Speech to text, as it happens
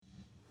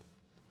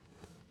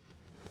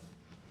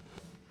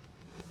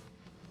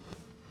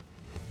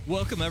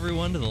Welcome,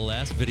 everyone, to the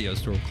Last Video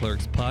Store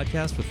Clerks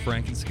podcast with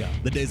Frank and Scott.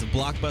 The days of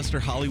Blockbuster,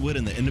 Hollywood,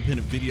 and the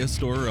independent video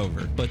store are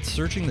over. But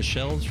searching the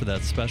shelves for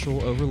that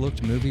special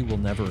overlooked movie will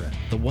never end.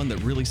 The one that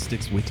really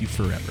sticks with you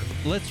forever.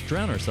 Let's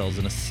drown ourselves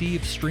in a sea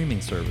of streaming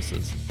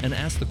services and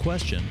ask the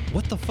question,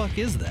 what the fuck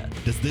is that?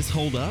 Does this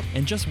hold up?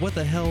 And just what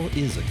the hell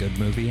is a good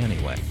movie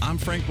anyway? I'm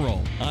Frank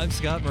Roll. I'm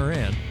Scott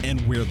Moran.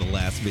 And we're the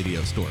Last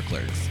Video Store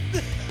Clerks.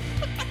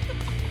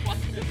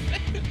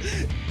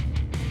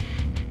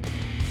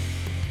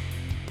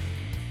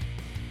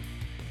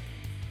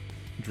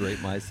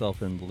 Drape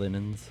myself in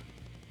linens.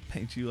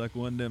 Paint you like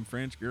one of them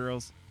French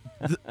girls.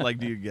 Like,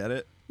 do you get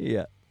it?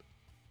 Yeah.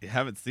 You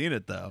haven't seen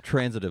it, though.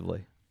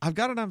 Transitively. I've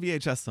got it on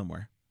VHS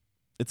somewhere.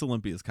 It's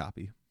Olympia's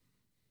copy.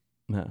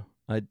 No,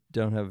 I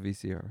don't have a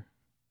VCR.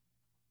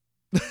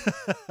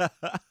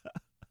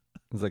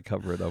 As I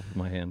cover it up with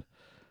my hand.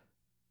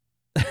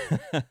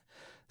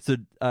 So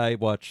I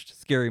watched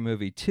Scary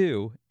Movie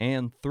 2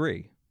 and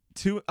 3.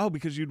 2? Oh,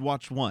 because you'd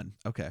watched 1.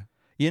 Okay.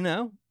 You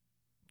know,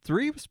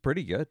 3 was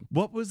pretty good.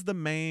 What was the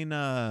main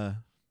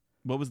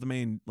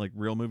like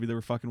real movie they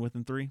were fucking with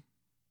in 3?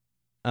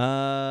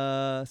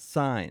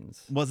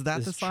 Signs. Was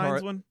that the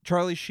Signs one?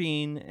 Charlie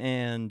Sheen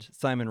and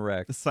Simon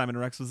Rex. Simon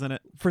Rex was in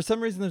it. For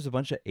some reason, there's a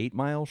bunch of 8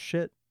 Mile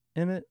shit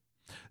in it.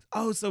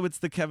 Oh, so it's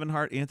the Kevin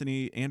Hart,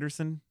 Anthony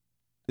Anderson?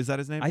 Is that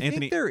his name? I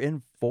think they're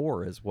in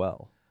 4 as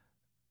well.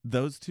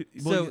 Those two.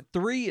 Well, so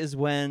 3 is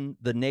when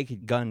the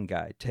Naked Gun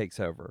guy takes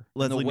over.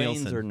 Leslie the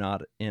Waynes Nielsen are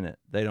not in it.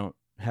 They don't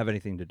have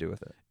anything to do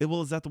with it.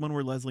 Well, is that the one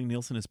where Leslie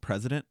Nielsen is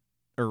president?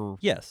 Or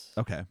yes.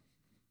 Okay.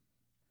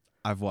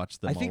 I've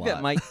watched them. I think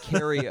that might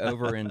carry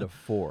over into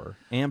 4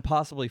 and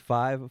possibly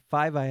 5.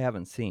 5 I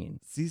haven't seen.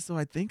 See, so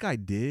I think I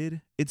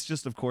did. It's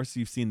just, of course,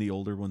 you've seen the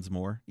older ones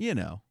more. You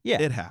know, yeah,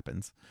 it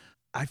happens.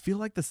 I feel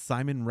like the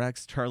Simon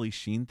Rex, Charlie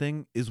Sheen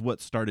thing is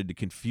what started to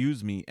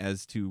confuse me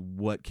as to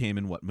what came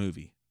in what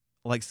movie.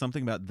 Like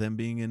something about them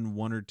being in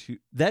 1 or 2.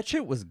 That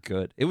shit was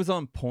good. It was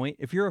on point.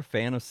 If you're a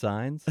fan of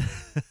Signs,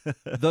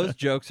 those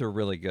jokes are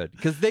really good.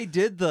 Because they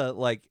did the,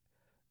 like,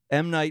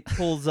 M. Night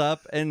pulls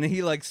up and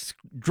he, like,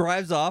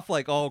 drives off,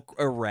 like, all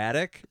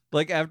erratic.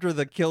 Like, after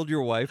the killed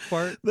your wife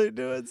part. They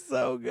do it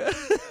so good.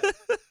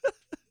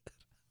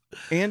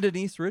 And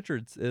Denise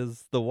Richards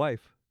is the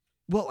wife.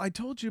 Well, I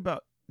told you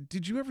about...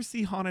 Did you ever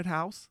see Haunted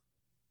House?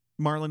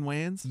 Marlon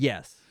Wayans?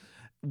 Yes.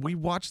 We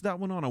watched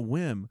that one on a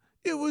whim.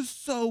 It was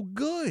so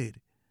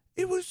good.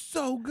 It was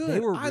so good. They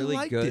were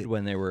really good it.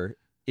 when they were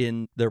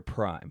in their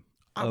prime.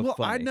 Well,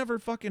 I'd never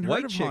fucking heard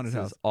White of Chicks Haunted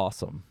House. Is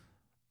awesome.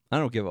 I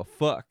don't give a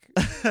fuck.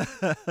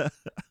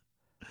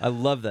 I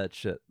love that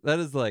shit. That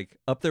is like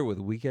up there with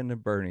Weekend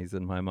at Bernie's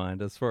in my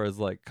mind as far as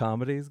like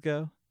comedies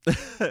go.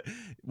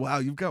 Wow,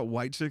 you've got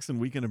White Chicks and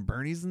Weekend at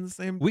Bernie's in the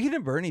same... Weekend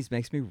at Bernie's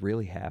makes me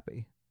really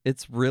happy.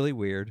 It's really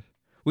weird.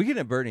 Weekend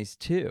at Bernie's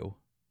 2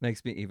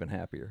 makes me even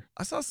happier.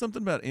 I saw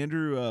something about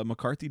Andrew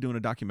McCarthy doing a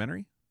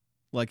documentary.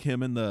 Like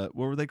him and the...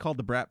 What were they called?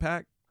 The Brat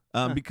Pack?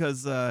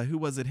 Because who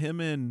was it? Him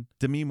and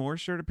Demi Moore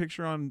shared a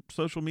picture on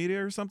social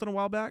media or something a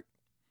while back.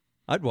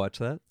 I'd watch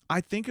that.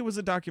 I think it was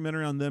a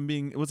documentary on them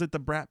being... Was it the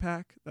Brat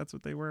Pack? That's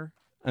what they were?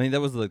 I mean,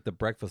 that was like the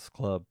Breakfast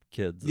Club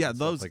kids. Yeah, and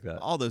those stuff like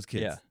that. All those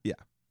kids. Yeah.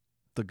 Yeah.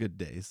 The good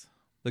days.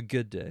 The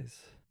good days.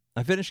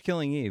 I finished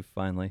Killing Eve,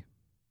 finally.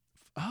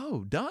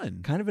 Oh,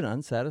 done. Kind of an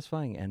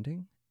unsatisfying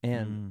ending,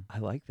 and I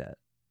like that.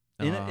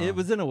 And it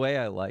was in a way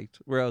I liked,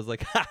 where I was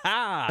like, ha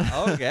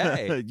ha,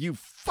 okay. You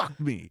fucked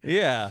me.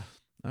 Yeah.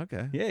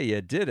 Okay. Yeah, you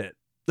did it.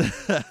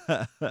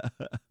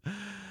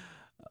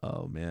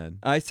 Oh, man.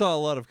 I saw a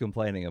lot of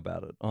complaining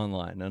about it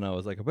online, and I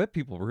was like, I bet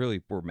people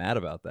really were mad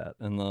about that.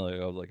 And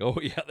I was like, oh,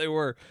 yeah, they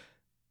were.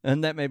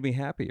 And that made me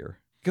happier,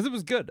 because it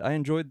was good. I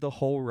enjoyed the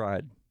whole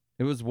ride.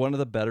 It was one of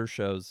the better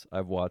shows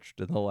I've watched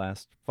in the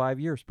last 5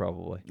 years,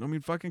 probably. I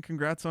mean, fucking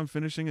congrats on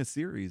finishing a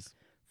series.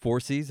 4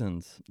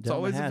 seasons. It's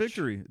always a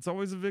victory. It's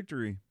always a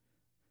victory.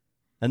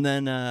 And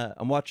then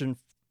I'm watching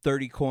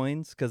 30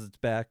 Coins because it's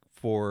back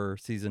for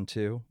season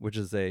 2, which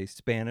is a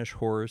Spanish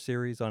horror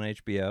series on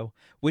HBO,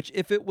 which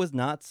if it was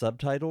not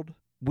subtitled,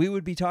 we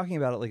would be talking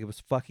about it like it was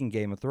fucking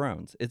Game of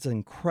Thrones. It's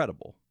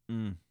incredible.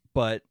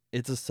 But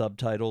it's a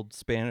subtitled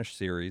Spanish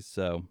series,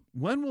 so...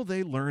 When will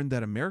they learn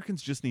that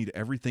Americans just need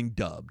everything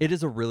dubbed? It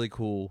is a really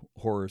cool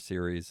horror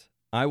series.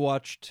 I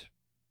watched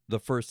the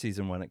first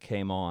season when it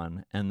came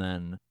on, and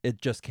then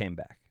it just came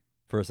back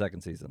for a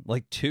second season.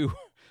 Like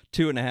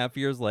 2.5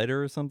 years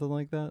later or something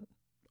like that.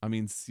 I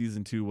mean,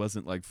 season 2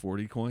 wasn't like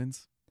 40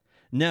 coins?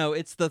 No,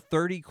 it's the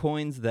 30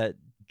 coins that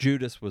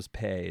Judas was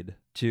paid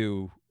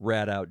to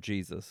rat out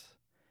Jesus.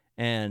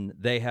 And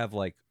they have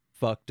like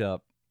fucked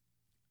up...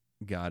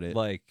 Got it.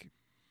 Like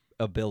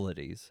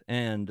abilities,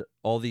 and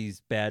all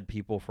these bad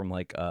people from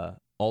like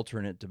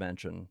alternate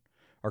dimension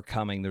are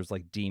coming. There's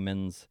like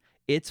demons.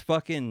 It's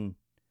fucking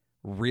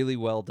really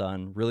well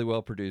done, really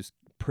well produced,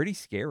 pretty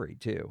scary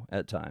too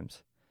at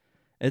times.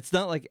 It's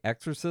not like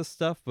Exorcist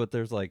stuff, but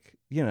there's like,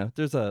 you know,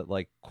 there's a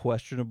like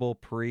questionable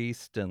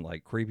priest and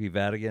like creepy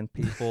Vatican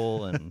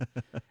people, and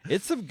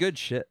it's some good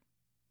shit.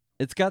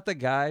 It's got the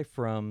guy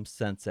from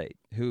Sense8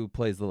 who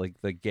plays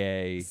the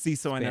gay See,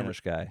 so Spanish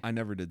guy. I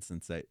never did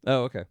Sense8.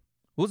 Oh, okay.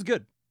 Well, it's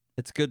good.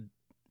 It's a good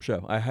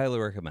show. I highly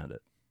recommend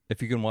it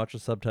if you can watch a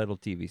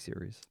subtitled TV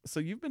series. So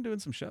you've been doing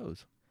some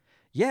shows.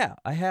 Yeah,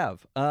 I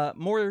have.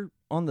 More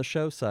on the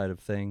show side of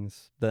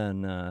things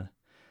than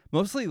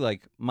mostly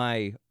like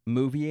my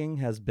movieing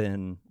has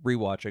been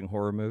rewatching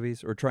horror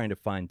movies or trying to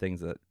find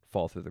things that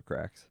fall through the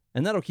cracks.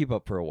 And that'll keep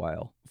up for a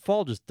while.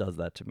 Fall just does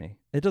that to me.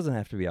 It doesn't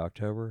have to be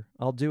October.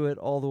 I'll do it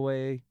all the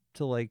way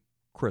to like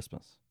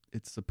Christmas.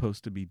 It's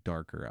supposed to be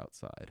darker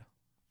outside.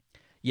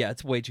 Yeah,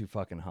 it's way too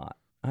fucking hot.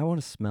 I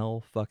want to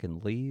smell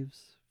fucking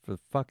leaves for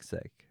fuck's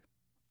sake.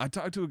 I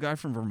talked to a guy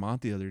from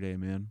Vermont the other day,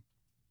 man.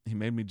 He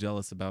made me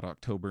jealous about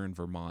October in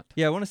Vermont.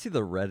 Yeah, I want to see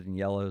the red and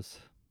yellows.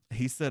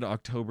 He said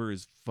October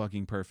is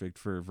fucking perfect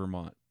for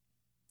Vermont.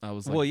 I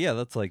was like, well, yeah,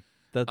 that's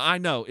I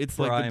know it's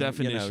prime, like the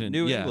definition.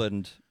 New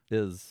England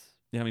is.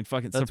 Yeah, I mean,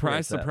 fucking That's where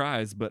surprise, it's at.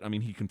 surprise. But I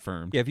mean, he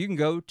confirmed. Yeah, if you can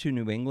go to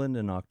New England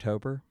in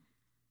October,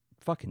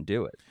 fucking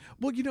do it.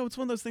 Well, it's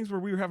one of those things where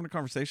we were having a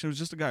conversation. It was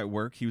just a guy at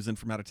work. He was in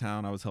from out of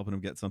town. I was helping him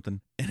get something.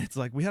 And it's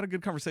like, we had a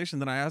good conversation.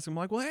 Then I asked him,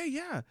 like, well, hey,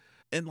 yeah.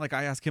 And like,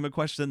 I ask him a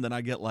question. Then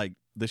I get like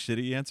the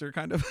shitty answer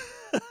kind of,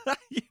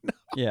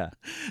 Yeah.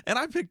 And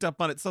I picked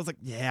up on it. So I was like,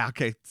 yeah,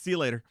 okay. See you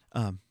later.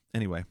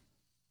 Anyway,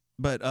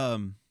 but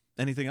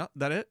anything else?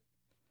 That it?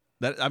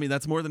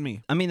 That's more than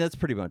me. I mean, that's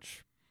pretty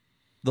much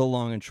the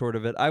long and short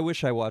of it. I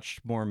wish I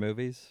watched more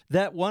movies.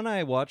 That one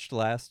I watched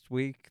last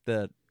week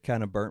that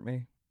kind of burnt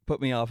me,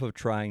 put me off of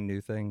trying new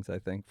things, I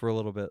think, for a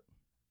little bit.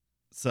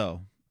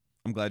 So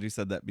I'm glad you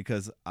said that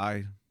because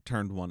I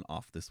turned one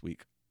off this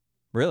week.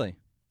 Really?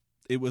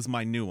 It was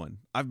my new one.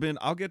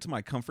 I'll get to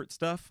my comfort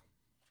stuff.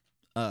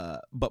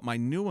 But my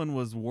new one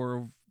was War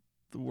of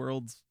the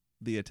Worlds,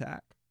 The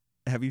Attack.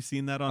 Have you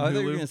seen that on I thought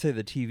you were Hulu? going to say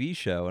the TV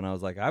show, and I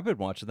was like, I've been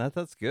watching that.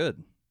 That's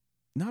good.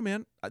 No,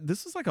 man.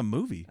 This is like a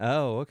movie.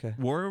 Oh, okay.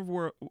 War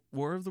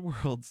of the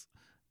Worlds,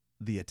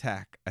 The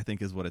Attack, I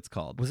think is what it's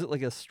called. Was it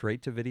like a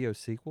straight-to-video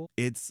sequel?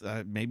 It's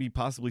maybe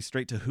possibly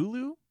straight to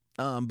Hulu,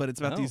 but it's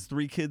about these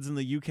 3 kids in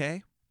the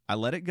UK. I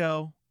let it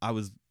go. I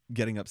was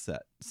getting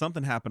upset.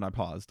 Something happened. I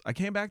paused. I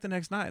came back the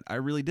next night. I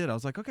really did. I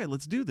was like, okay,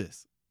 let's do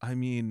this. I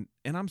mean,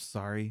 and I'm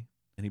sorry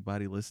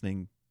anybody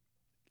listening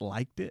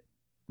liked it,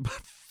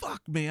 but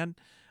fuck, man.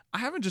 I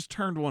haven't just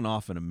turned one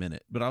off in a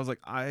minute, but I was like,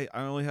 I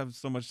only have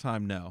so much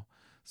time now.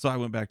 So I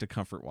went back to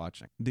comfort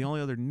watching. The only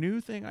other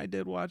new thing I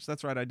did watch,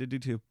 that's right, I did do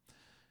 2.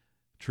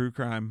 True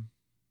crime,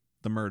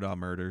 the Murdaugh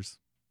murders,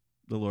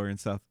 the lawyer in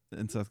South.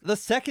 The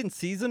second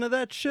season of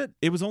that shit?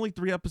 It was only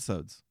 3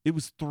 episodes. It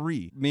was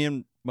 3. Me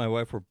and my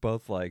wife were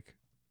both like,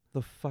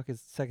 the fuck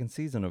is the second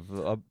season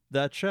of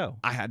that show?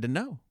 I had to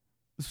know.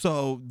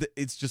 So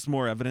it's just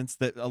more evidence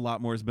that a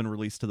lot more has been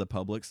released to the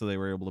public, so they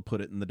were able to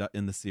put it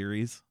in the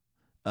series.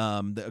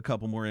 A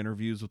couple more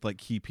interviews with like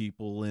key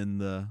people in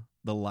the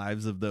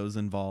lives of those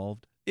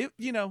involved.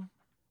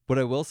 What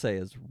I will say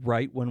is,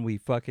 right when we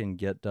fucking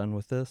get done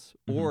with this,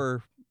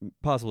 or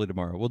possibly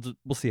tomorrow,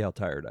 we'll see how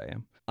tired I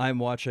am. I'm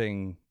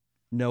watching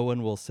No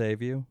One Will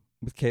Save You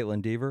with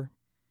Caitlin Dever.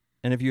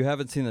 And if you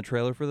haven't seen the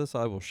trailer for this,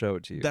 I will show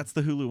it to you. That's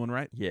the Hulu one,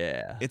 right?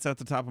 Yeah. It's at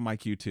the top of my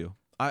queue too.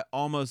 I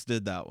almost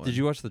did that one. Did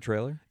you watch the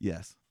trailer?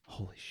 Yes.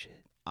 Holy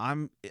shit.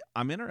 I'm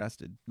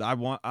interested.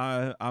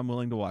 I'm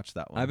willing to watch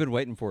that one. I've been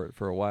waiting for it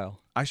for a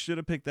while. I should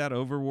have picked that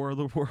over War of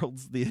the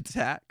Worlds, The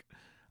Attack.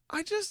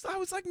 I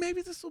was like,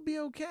 maybe this will be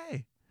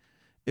okay.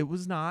 It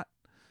was not.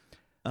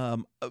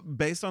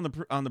 Based on the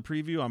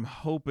preview, I'm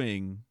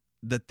hoping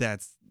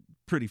that's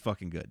pretty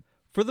fucking good.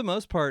 For the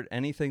most part,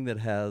 anything that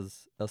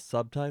has a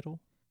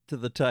subtitle to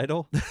the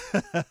title,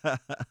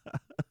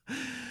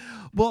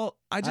 well,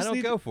 I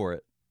don't go for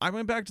it. I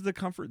went back to the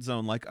comfort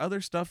zone, like other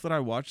stuff that I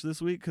watched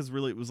this week, because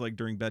really it was like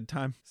during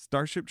bedtime.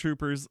 Starship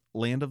Troopers,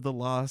 Land of the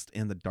Lost,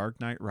 and The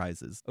Dark Knight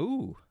Rises.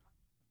 Ooh,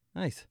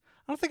 nice.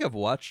 I don't think I've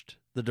watched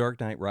The Dark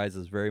Knight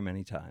Rises very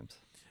many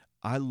times.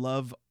 I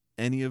love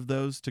any of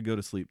those to go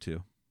to sleep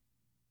to.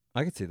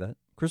 I could see that.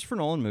 Christopher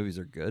Nolan movies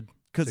are good.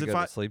 Because if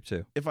I sleep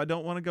to. If I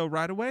don't want to go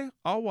right away,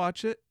 I'll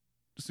watch it.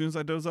 As soon as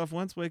I doze off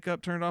once, wake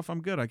up, turn it off,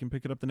 I'm good. I can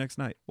pick it up the next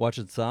night. Watch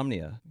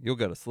Insomnia. You'll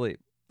go to sleep.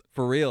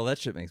 For real, that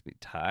shit makes me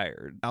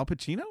tired. Al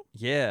Pacino?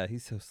 Yeah,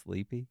 he's so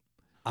sleepy.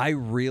 I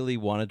really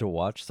wanted to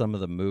watch some of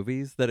the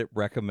movies that it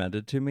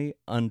recommended to me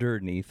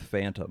underneath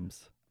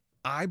Phantoms.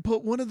 I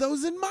put one of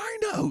those in my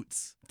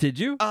notes. Did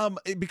you?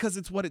 Because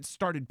it's what it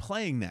started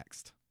playing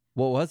next.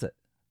 What was it?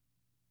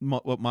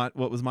 What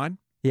was mine?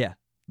 Yeah.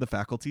 The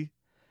Faculty.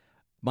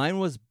 Mine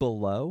was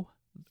Below,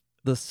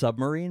 the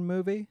submarine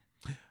movie.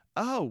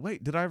 Oh,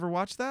 wait, did I ever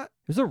watch that?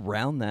 It was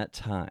around that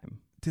time.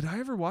 Did I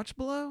ever watch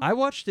Below? I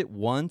watched it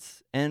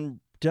once and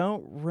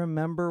don't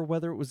remember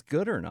whether it was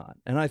good or not.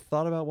 And I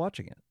thought about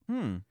watching it.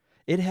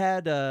 It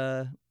had,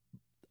 I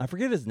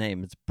forget his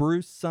name. It's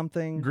Bruce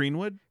something.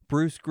 Greenwood?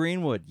 Bruce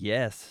Greenwood.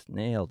 Yes,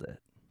 nailed it.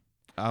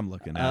 I'm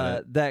looking at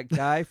it. That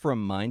guy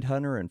from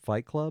Mindhunter and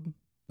Fight Club.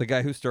 The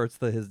guy who starts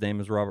his name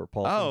is Robert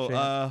Paulson.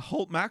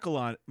 Holt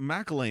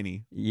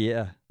McElhaney.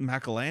 Yeah.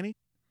 McElhaney?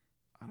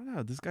 I don't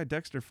know. This guy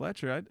Dexter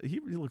Fletcher, he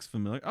looks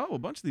familiar. Oh, a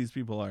bunch of these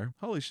people are.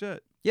 Holy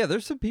shit. Yeah,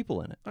 there's some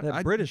people in it.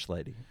 That British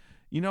lady.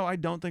 You know, I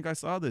don't think I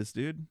saw this,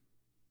 dude.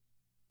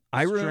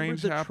 I remember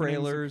Strange the happenings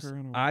trailers.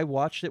 occur. I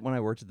watched it when I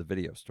worked at the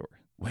video store.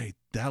 Wait,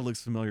 that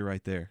looks familiar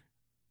right there.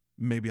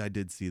 Maybe I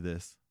did see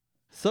this.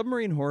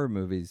 Submarine horror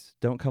movies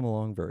don't come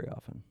along very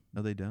often.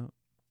 No, they don't.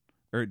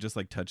 Or it just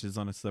like touches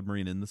on a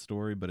submarine in the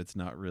story, but it's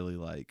not really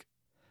like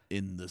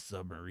in the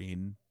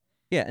submarine.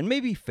 Yeah, and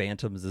maybe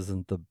Phantoms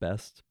isn't the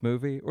best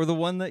movie or the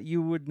one that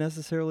you would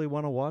necessarily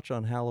want to watch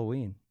on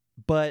Halloween.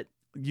 But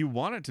you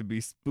want it to be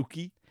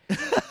spooky.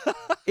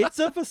 It's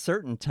of a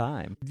certain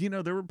time. You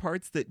know, there were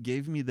parts that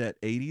gave me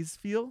that 80s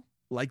feel.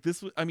 Like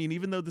this was, I mean,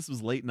 even though this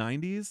was late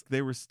 90s,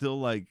 they were still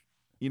like,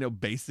 you know,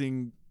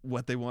 basing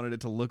what they wanted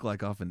it to look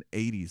like off an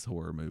 80s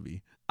horror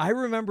movie. I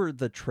remember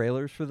the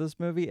trailers for this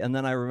movie, and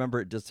then I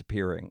remember it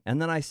disappearing.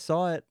 And then I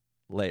saw it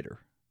later.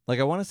 Like,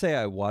 I want to say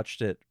I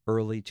watched it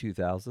early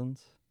 2000s.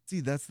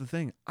 See, that's the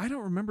thing. I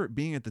don't remember it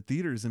being at the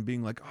theaters and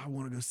being like, oh, I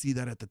want to go see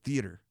that at the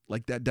theater.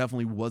 Like, that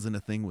definitely wasn't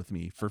a thing with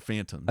me for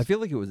Phantoms. I feel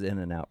like it was in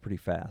and out pretty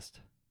fast.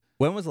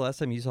 When was the last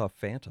time you saw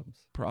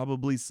Phantoms?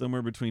 Probably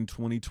somewhere between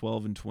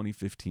 2012 and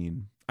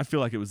 2015. I feel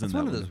like it was That's in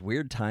that one of those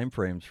weird time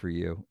frames for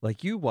you.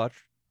 Like, you watched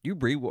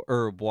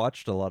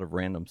a lot of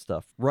random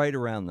stuff right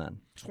around then.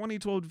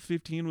 2012 to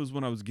 15 was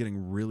when I was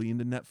getting really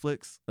into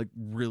Netflix, like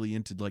really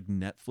into like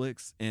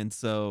Netflix. And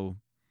so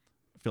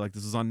I feel like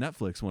this was on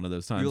Netflix one of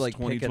those times. You were like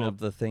picking up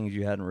the things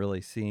you hadn't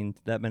really seen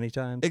that many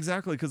times.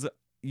 Exactly, because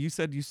you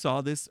said you saw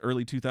this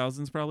early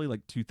 2000s, probably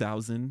like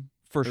 2000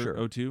 for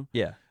sure. 02.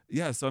 Yeah.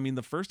 Yeah. So I mean,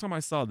 the first time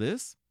I saw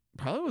this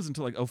probably wasn't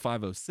until like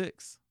 05,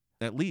 06,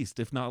 at least,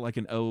 if not like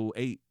an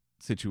 08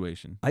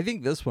 situation. I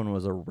think this one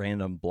was a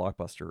random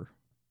blockbuster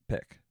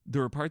pick.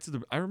 There were parts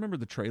of I remember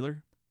the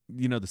trailer,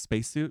 you know, the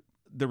spacesuit.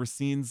 There were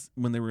scenes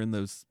when they were in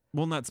those,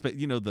 well, not space,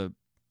 you know, the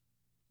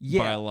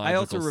biological I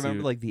also remember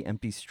suit. like the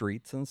empty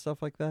streets and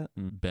stuff like that.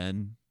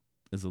 Ben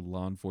is a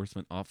law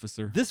enforcement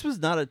officer. This was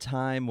not a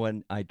time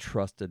when I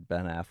trusted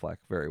Ben Affleck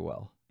very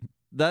well.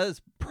 That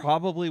is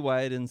probably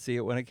why I didn't see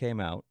it when it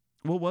came out.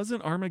 Well,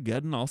 wasn't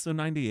Armageddon also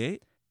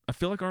 98? I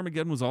feel like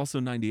Armageddon was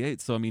also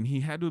 98. So, I mean, he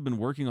had to have been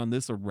working on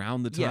this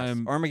around the time.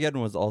 Yes,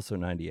 Armageddon was also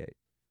 98.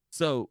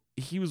 So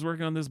he was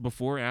working on this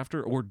before,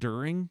 after, or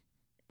during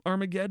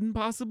Armageddon,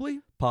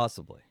 possibly?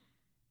 Possibly.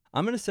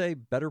 I'm going to say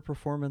better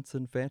performance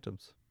in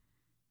Phantoms.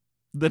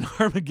 Than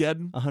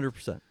Armageddon?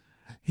 100%.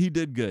 He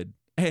did good.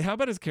 Hey, how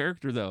about his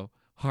character, though?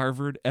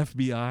 Harvard,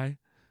 FBI,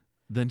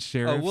 then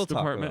Sheriff's we'll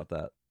Department. talk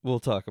about that. We'll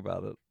talk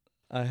about it.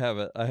 I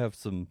have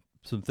some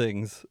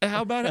things.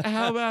 How about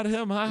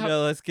him? Huh?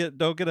 No,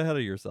 don't get ahead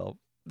of yourself.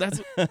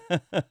 That's,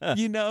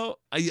 you know,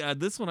 yeah,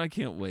 this one I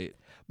can't wait.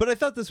 But I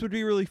thought this would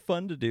be really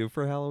fun to do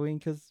for Halloween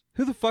because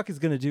who the fuck is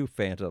going to do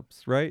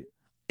Phantoms, right?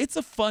 It's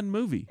a fun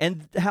movie.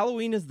 And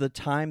Halloween is the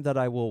time that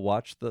I will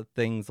watch the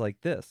things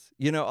like this.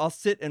 You know, I'll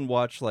sit and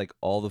watch like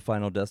all the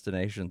Final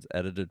Destinations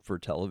edited for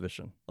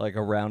television, like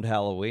around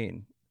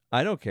Halloween.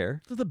 I don't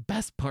care. They're the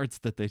best parts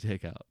that they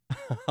take out.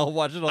 I'll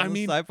watch it on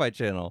the Sci-Fi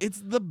Channel. It's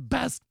the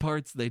best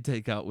parts they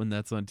take out when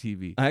that's on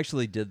TV. I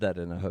actually did that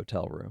in a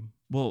hotel room.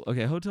 Well,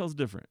 okay, hotel's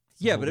different.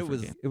 Yeah, but it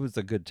was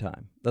a good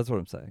time. That's what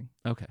I'm saying.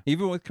 Okay.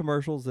 Even with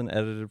commercials and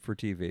edited for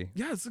TV.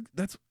 Yeah,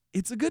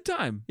 it's a good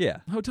time. Yeah.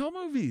 Hotel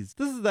movies.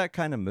 This is that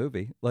kind of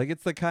movie. Like,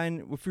 it's the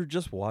kind, if you're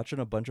just watching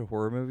a bunch of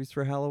horror movies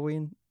for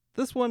Halloween,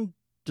 this one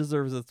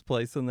deserves its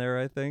place in there,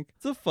 I think.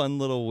 It's a fun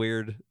little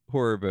weird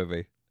horror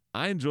movie.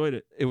 I enjoyed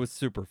it. It was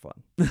super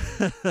fun.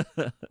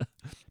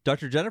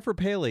 Dr. Jennifer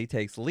Paley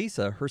takes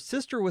Lisa, her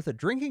sister with a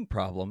drinking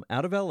problem,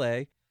 out of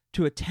L.A.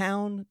 to a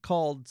town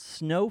called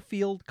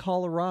Snowfield,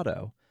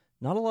 Colorado.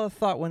 Not a lot of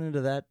thought went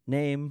into that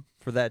name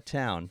for that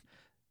town.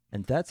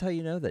 And that's how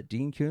you know that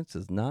Dean Koontz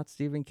is not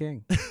Stephen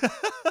King.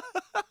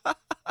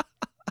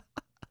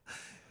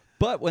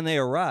 But when they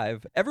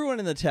arrive, everyone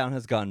in the town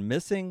has gone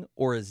missing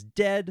or is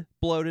dead,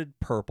 bloated,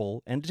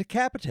 purple, and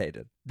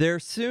decapitated. They're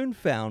soon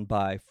found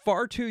by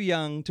far too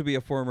young to be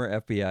a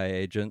former FBI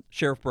agent,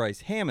 Sheriff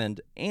Bryce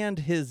Hammond, and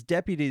his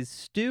deputies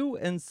Stu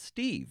and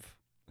Steve.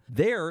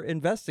 They're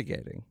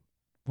investigating.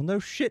 Well, no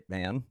shit,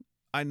 man.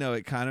 I know,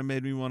 it kind of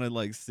made me want to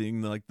like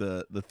sing like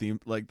the theme,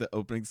 like the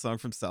opening song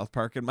from South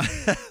Park in my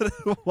head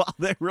while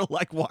they were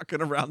like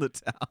walking around the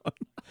town.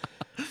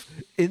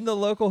 In the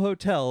local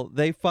hotel,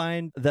 they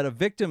find that a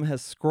victim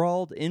has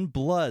scrawled in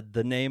blood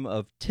the name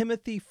of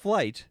Timothy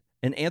Flight,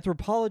 an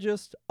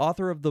anthropologist,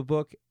 author of the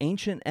book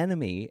Ancient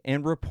Enemy,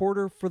 and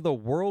reporter for the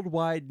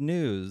Worldwide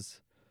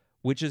News,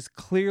 which is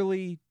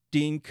clearly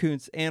Dean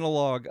Koontz's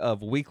analog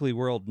of Weekly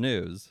World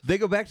News. They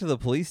go back to the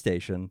police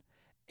station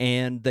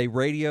and they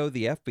radio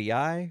the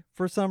FBI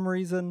for some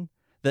reason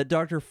that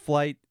Dr.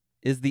 Flight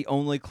is the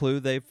only clue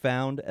they've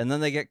found, and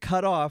then they get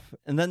cut off,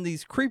 and then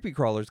these creepy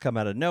crawlers come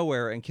out of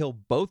nowhere and kill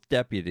both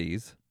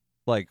deputies.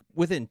 like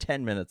within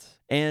 10 minutes.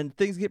 And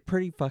things get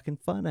pretty fucking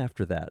fun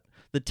after that.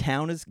 The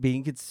town is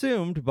being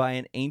consumed by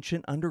an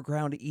ancient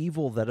underground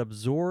evil that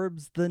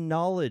absorbs the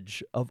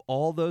knowledge of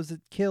all those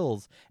it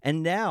kills.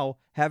 And now,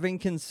 having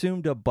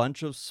consumed a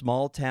bunch of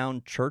small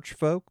town church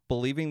folk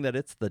believing that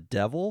it's the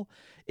devil,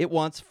 it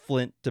wants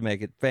Flint to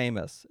make it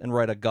famous and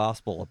write a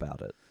gospel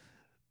about it.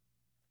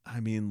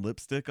 I mean,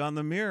 lipstick on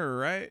the mirror,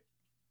 right?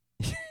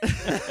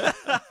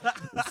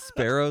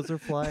 Sparrows are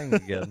flying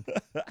again.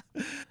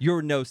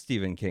 You're no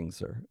Stephen King,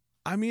 sir.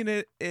 I mean,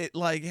 it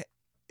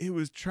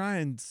was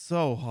trying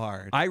so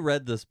hard. I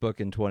read this book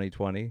in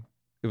 2020.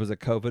 It was a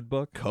COVID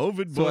book.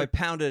 So I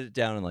pounded it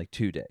down in like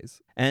 2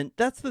 days. And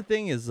that's the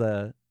thing is,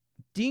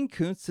 Dean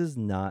Koontz is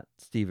not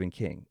Stephen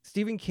King.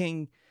 Stephen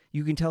King,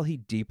 you can tell he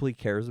deeply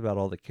cares about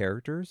all the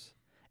characters,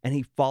 and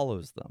he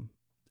follows them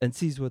and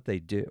sees what they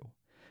do.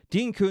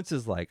 Dean Koontz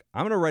is like,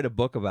 I'm going to write a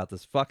book about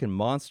this fucking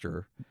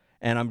monster,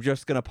 and I'm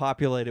just going to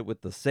populate it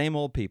with the same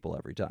old people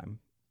every time.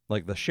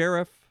 Like the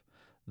sheriff,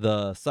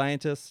 the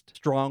scientist,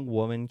 strong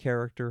woman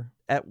character,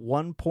 at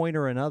one point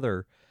or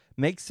another,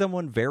 makes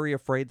someone very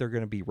afraid they're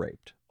going to be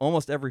raped.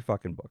 Almost every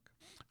fucking book.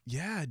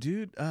 Yeah,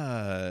 dude.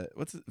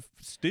 What's it?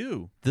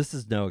 Stu. This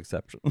is no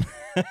exception.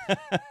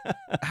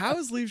 How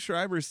is Liev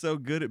Schreiber so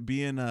good at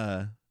being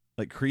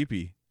like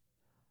creepy?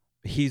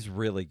 He's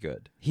really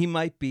good. He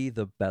might be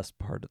the best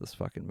part of this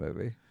fucking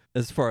movie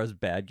as far as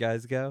bad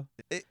guys go.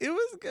 It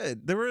was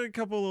good. There were a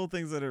couple little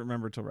things I didn't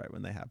remember till right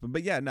when they happened.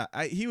 But yeah, no,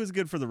 he was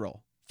good for the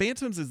role.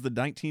 Phantoms is the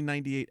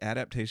 1998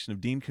 adaptation of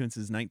Dean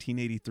Koontz's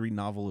 1983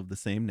 novel of the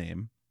same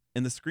name,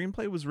 and the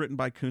screenplay was written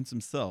by Koontz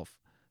himself.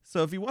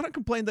 So if you want to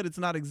complain that it's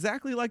not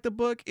exactly like the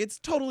book, it's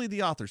totally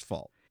the author's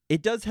fault.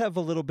 It does have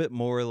a little bit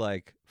more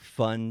like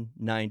fun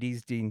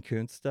 90s Dean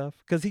Koontz stuff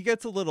because he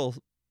gets a little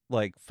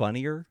like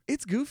funnier.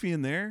 It's goofy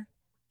in there.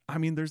 I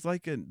mean, there's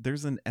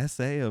an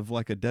essay of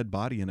like a dead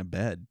body in a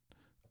bed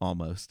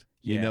almost.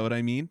 You know what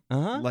I mean?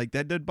 Uh-huh. Like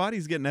that dead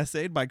body's getting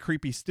essayed by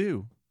creepy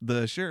Stu,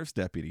 the sheriff's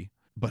deputy.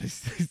 But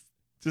it's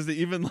just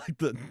even like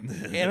the...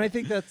 And I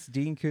think that's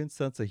Dean Koontz's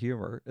sense of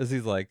humor, is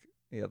he's like,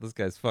 yeah, this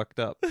guy's fucked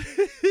up.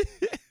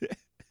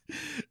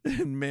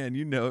 And man,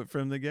 you know it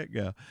from the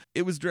get-go.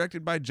 It was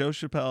directed by Joe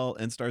Chappelle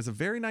and stars a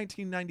very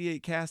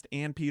 1998 cast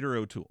and Peter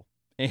O'Toole.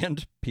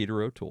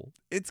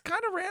 It's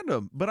kind of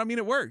random, but I mean,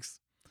 it works.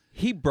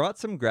 He brought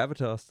some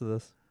gravitas to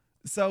this.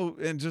 So,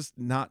 and just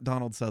not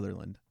Donald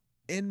Sutherland.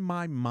 In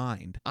my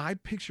mind, I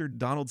pictured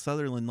Donald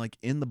Sutherland like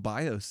in the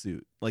bio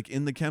suit, like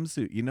in the chem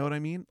suit. You know what I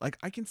mean? Like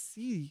I can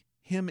see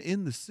him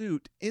in the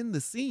suit in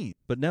the scene.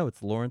 But no,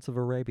 it's Lawrence of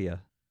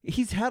Arabia.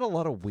 He's had a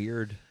lot of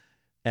weird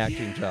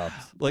acting jobs,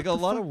 like a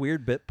lot of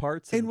weird bit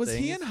parts. And was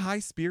he in High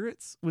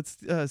Spirits with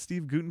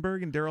Steve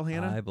Guttenberg and Daryl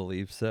Hannah? I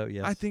believe so,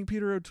 yes. I think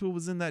Peter O'Toole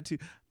was in that too.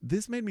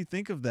 This made me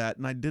think of that,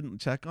 and I didn't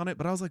check on it,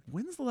 but I was like,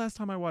 when's the last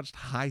time I watched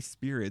High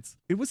Spirits?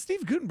 It was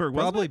Steve Guttenberg,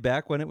 wasn't Probably it?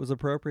 back when it was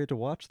appropriate to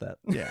watch that.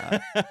 Yeah.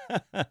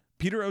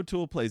 Peter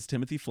O'Toole plays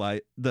Timothy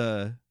Flight,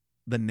 the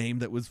name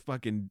that was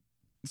fucking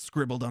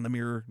scribbled on the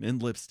mirror in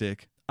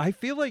lipstick. I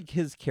feel like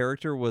his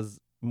character was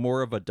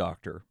more of a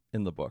doctor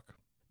in the book,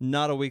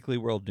 not a Weekly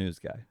World News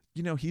guy.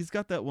 You know, he's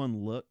got that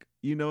one look.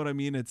 You know what I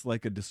mean? It's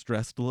like a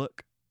distressed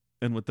look.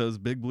 And with those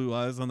big blue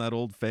eyes on that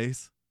old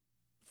face.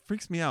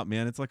 Freaks me out,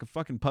 man. It's like a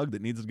fucking pug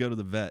that needs to go to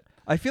the vet.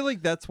 I feel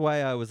like that's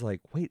why I was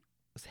like, wait,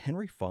 was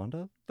Henry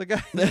Fonda the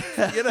guy?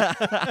 You know?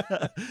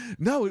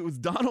 No, it was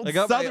Donald I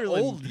got Sutherland.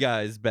 my old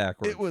guys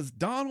backwards. It was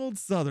Donald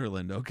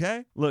Sutherland,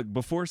 okay? Look,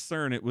 before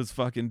CERN, it was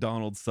fucking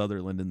Donald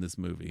Sutherland in this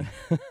movie.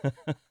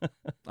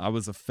 I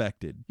was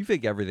affected. You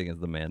think everything is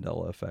the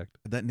Mandela effect.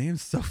 That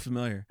name's so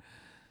familiar.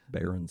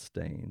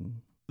 Berenstain.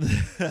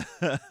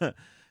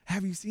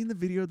 Have you seen the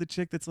video of the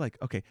chick that's like,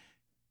 okay,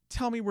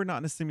 tell me we're not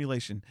in a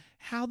simulation.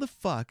 How the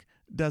fuck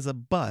does a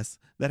bus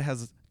that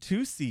has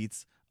 2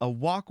 seats, a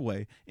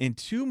walkway, and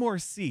 2 more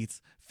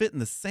seats fit in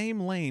the same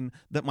lane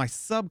that my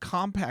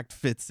subcompact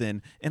fits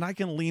in, and I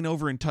can lean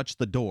over and touch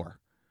the door?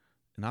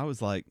 And I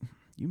was like,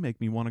 you make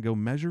me want to go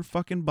measure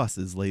fucking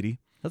buses, lady.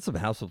 That's some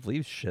House of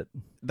Leaves shit.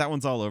 That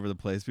one's all over the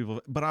place,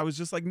 people. But I was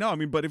just like, no, I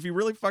mean, but if you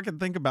really fucking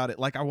think about it,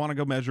 like I want to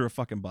go measure a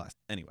fucking bus.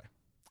 Anyway,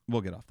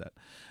 we'll get off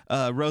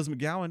that. Rose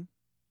McGowan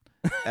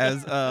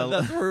as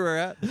that's where we're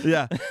at.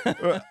 Yeah.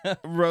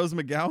 Rose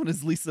McGowan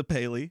is Lisa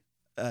Paley.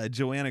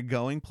 Joanna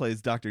Going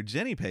plays Dr.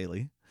 Jenny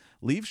Paley.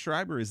 Liev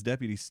Schreiber is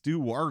Deputy Stu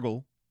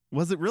Wargle.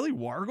 Was it really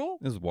Wargle?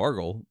 It was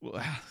Wargle.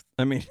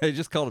 I mean, I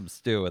just called him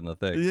Stu in the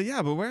thing.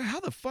 Yeah, but how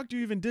the fuck do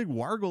you even dig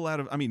Wargle out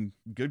of? I mean,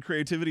 good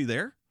creativity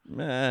there.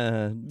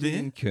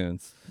 Dean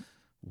Koontz.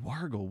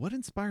 Wargle. What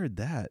inspired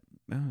that?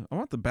 I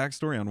want the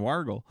backstory on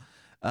Wargle.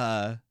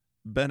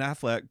 Ben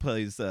Affleck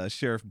plays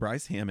Sheriff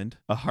Bryce Hammond,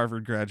 a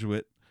Harvard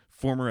graduate,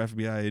 former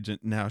FBI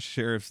agent, now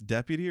sheriff's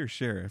deputy or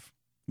sheriff.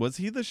 Was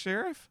he the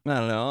sheriff? I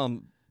don't know. All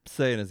I'm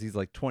saying is he's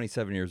like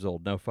 27 years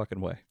old. No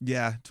fucking way.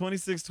 Yeah,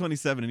 26,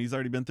 27, and he's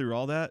already been through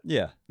all that?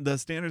 Yeah. The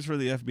standards for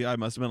the FBI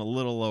must have been a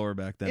little lower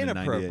back then.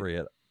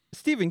 Inappropriate.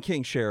 Stephen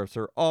King sheriffs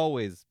are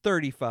always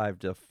 35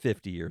 to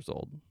 50 years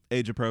old.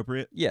 Age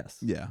appropriate? Yes.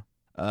 Yeah.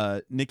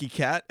 Nicky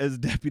Katt as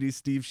Deputy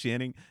Steve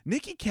Shanning.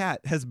 Nicky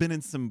Katt has been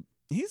in some.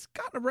 He's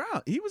gotten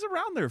around. He was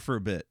around there for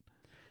a bit.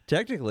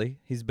 Technically,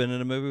 he's been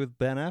in a movie with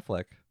Ben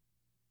Affleck.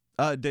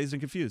 Dazed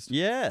and Confused.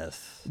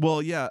 Yes.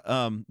 Well, yeah.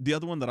 The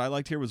other one that I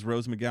liked here was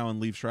Rose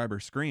McGowan, Liev Schreiber,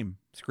 Scream.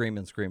 Scream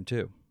and Scream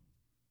 2.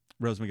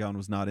 Rose McGowan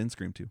was not in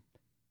Scream 2.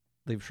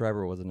 Liev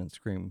Schreiber wasn't in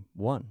Scream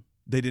 1.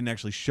 They didn't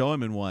actually show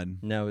him in 1.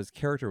 No, his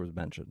character was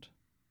mentioned.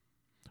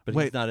 But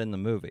Wait. he's not in the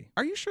movie.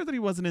 Are you sure that he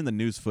wasn't in the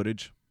news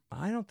footage?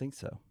 I don't think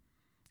so.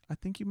 I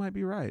think you might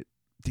be right.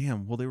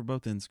 Damn. Well, they were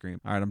both in Scream.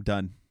 All right, I'm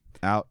done.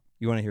 Out.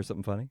 You want to hear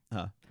something funny?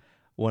 Huh.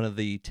 One of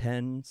the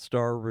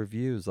 10-star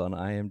reviews on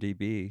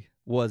IMDb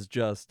was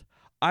just,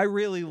 I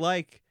really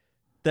like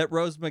that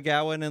Rose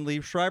McGowan and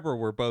Liev Schreiber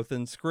were both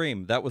in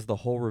Scream. That was the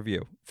whole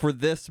review for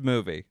this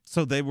movie.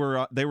 So they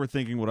were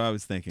thinking what I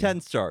was thinking.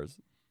 10 stars.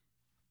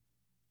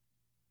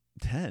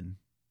 10.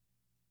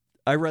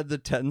 I read the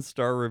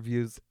 10-star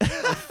reviews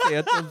of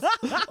Phantoms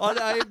on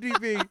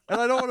IMDb,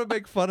 and I don't want to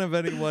make fun of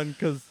anyone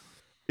because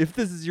if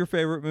this is your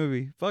favorite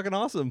movie, fucking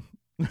awesome.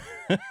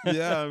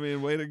 Yeah, I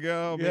mean, way to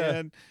go, Yeah.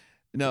 man.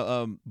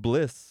 No,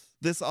 Bliss.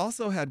 this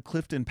also had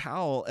Clifton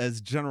Powell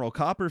as General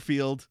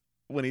Copperfield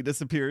when he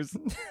disappears.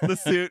 The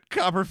suit,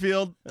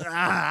 Copperfield.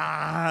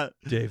 Ah!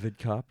 David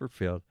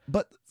Copperfield.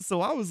 But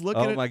so I was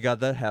looking Oh at. my God,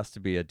 that has to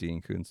be a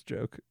Dean Koontz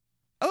joke.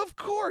 Of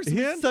course, He's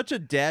man. such a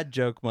dad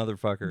joke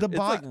motherfucker. The It's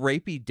like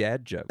rapey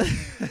dad joke.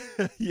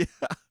 Yeah.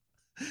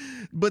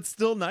 But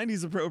still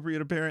 90s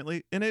appropriate,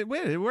 apparently. And it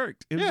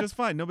worked. It was just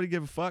fine. Nobody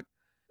gave a fuck.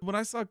 When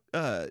I saw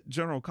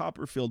General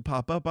Copperfield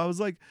pop up, I was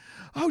like,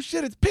 oh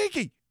shit, it's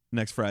Pinky.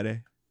 Next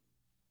Friday.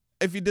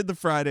 If you did the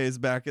Fridays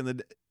back in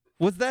the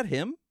Was that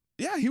him?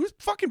 Yeah, he was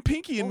fucking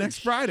Pinky in Holy Next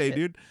Friday, shit.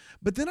 dude.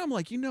 But then I'm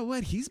like, you know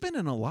what? He's been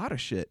in a lot of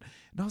shit.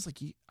 And I was like,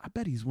 I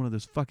bet he's one of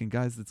those fucking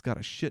guys that's got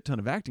a shit ton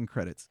of acting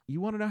credits. You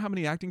want to know how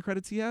many acting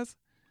credits he has?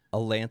 A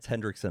Lance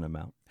Hendrickson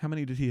amount. How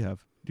many did he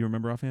have? Do you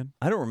remember offhand?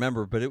 I don't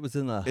remember, but it was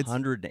in the It's-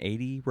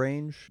 180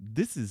 range.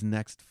 This is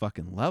next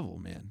fucking level,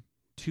 man.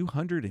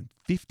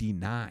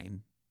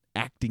 259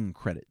 acting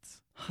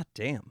credits. Hot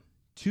damn.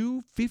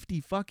 250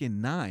 fucking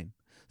 9.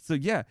 So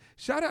yeah,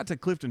 shout out to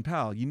Clifton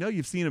Powell. You know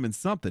you've seen him in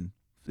something.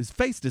 His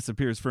face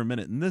disappears for a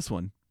minute in this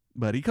one,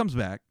 but he comes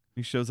back.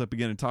 He shows up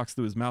again and talks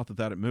through his mouth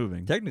without it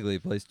moving. Technically, he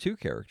plays 2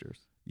 characters.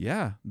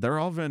 Yeah, they're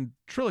all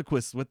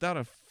ventriloquists without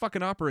a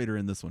fucking operator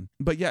in this one.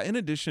 But yeah, in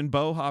addition,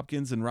 Bo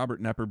Hopkins and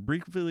Robert Nepper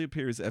briefly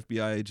appear as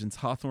FBI agents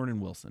Hawthorne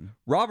and Wilson.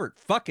 Robert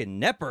fucking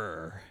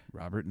Nepper.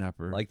 Robert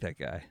Nepper. Like that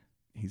guy.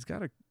 He's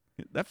got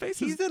that face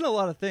He's in a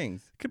lot of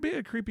things. could be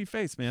a creepy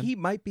face, man. He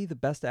might be the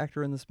best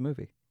actor in this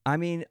movie. I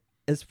mean,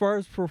 as far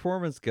as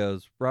performance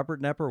goes,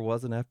 Robert Nepper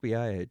was an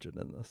FBI agent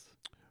in this.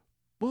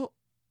 Well,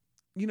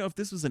 you know, if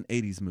this was an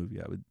 80s movie,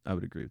 I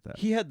would agree with that.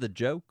 He had the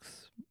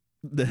jokes.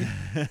 He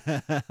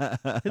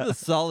had the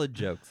solid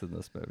jokes in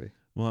this movie.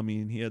 Well, I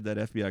mean, he had that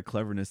FBI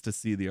cleverness to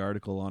see the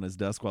article on his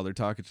desk while they're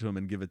talking to him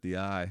and give it the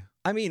eye.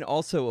 I mean,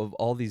 also of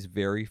all these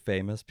very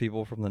famous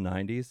people from the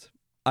 90s,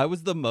 I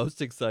was the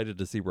most excited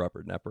to see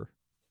Robert Nepper.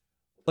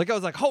 Like, I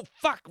was like, oh,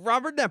 fuck,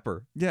 Robert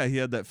Nepper. Yeah, he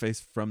had that face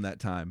from that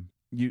time.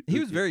 He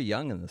was very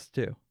young in this,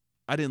 too.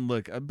 I didn't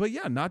look, but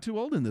yeah, not too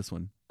old in this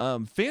one.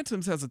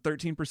 Phantoms has a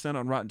 13%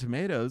 on Rotten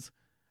Tomatoes,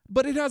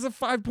 but it has a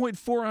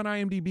 5.4 on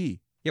IMDb.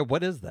 Yeah,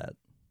 what is that?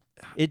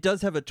 It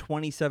does have a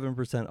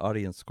 27%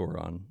 audience score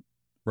on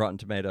Rotten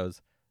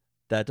Tomatoes.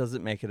 That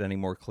doesn't make it any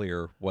more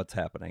clear what's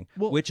happening,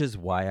 Well- which is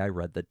why I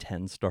read the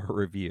 10-star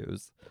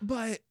reviews.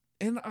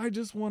 And I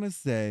just want to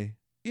say,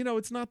 you know,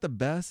 it's not the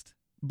best,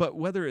 but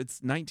whether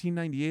it's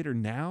 1998 or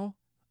now,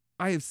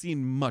 I have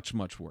seen much,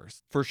 much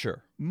worse. For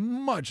sure.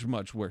 Much,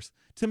 much worse.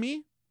 To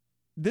me,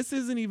 this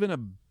isn't even a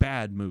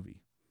bad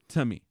movie.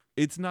 To me,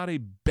 it's not a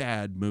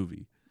bad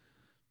movie.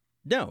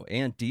 No,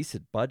 and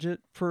decent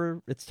budget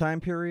for its time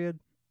period.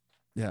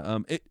 Yeah,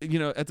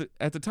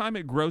 at the time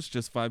it grossed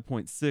just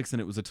 5.6 and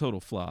it was a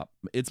total flop.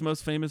 It's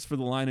most famous for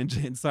the line in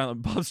Jay and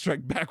Silent Bob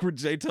Strike Back where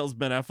Jay tells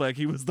Ben Affleck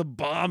he was the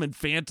bomb in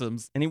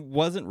Phantoms. And he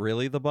wasn't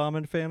really the bomb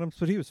in Phantoms,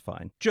 but he was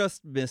fine.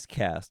 Just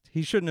miscast.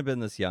 He shouldn't have been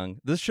this young.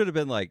 This should have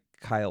been like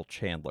Kyle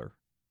Chandler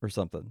or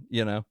something,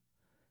 you know?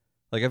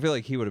 Like, I feel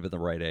like he would have been the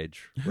right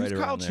age. Who's right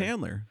Kyle around there.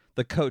 Chandler?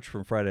 The coach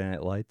from Friday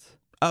Night Lights.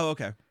 Oh,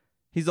 okay.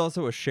 He's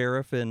also a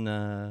sheriff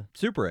in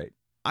Super 8.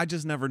 I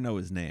just never know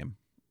his name.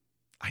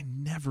 I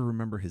never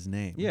remember his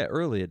name. Yeah,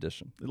 early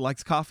edition.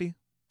 Likes coffee.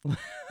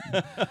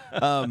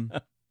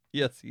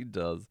 Yes, he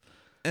does.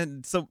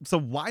 And so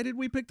why did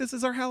we pick this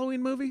as our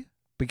Halloween movie?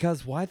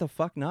 Because why the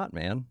fuck not,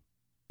 man?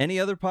 Any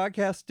other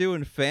podcasts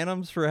doing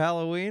Phantoms for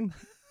Halloween?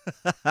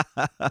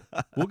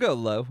 We'll go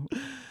low.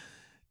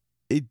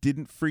 It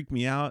didn't freak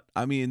me out.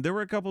 I mean, there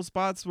were a couple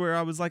spots where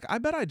I was like, I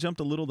bet I jumped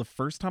a little the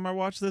first time I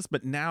watched this,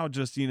 but now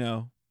just, you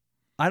know.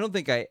 I don't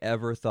think I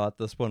ever thought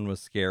this one was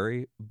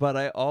scary, but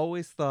I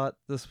always thought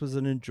this was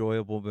an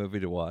enjoyable movie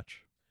to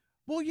watch.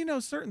 Well, you know,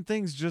 certain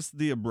things, just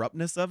the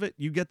abruptness of it,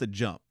 you get the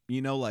jump.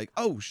 You know, like,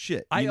 oh,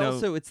 shit.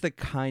 It's the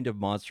kind of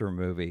monster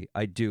movie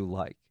I do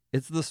like.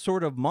 It's the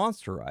sort of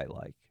monster I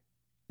like.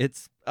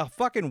 It's a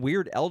fucking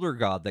weird elder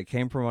god that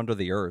came from under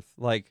the earth.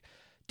 Like,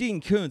 Dean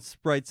Koontz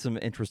writes some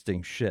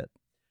interesting shit.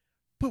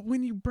 But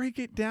when you break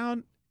it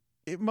down,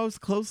 it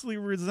most closely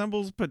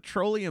resembles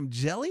petroleum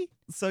jelly.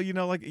 So,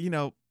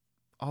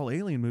 all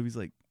alien movies,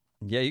 like...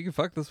 Yeah, you can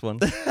fuck this one.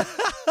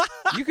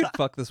 You could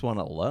fuck this one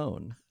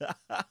alone.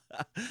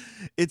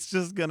 It's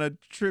just going to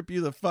trip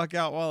you the fuck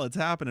out while it's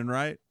happening,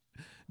 right?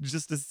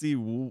 Just to see...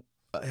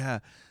 Yeah.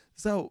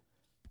 So,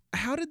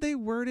 how did they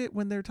word it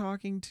when they're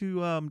talking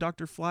to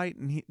Dr. Flight?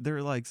 And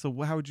they're like,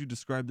 so how would you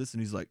describe this?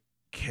 And he's like,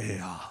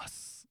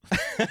 chaos.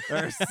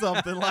 Or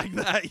something like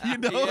that. You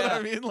know what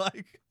I mean?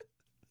 Like...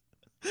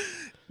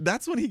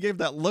 That's when he gave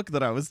that look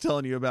that I was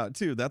telling you about,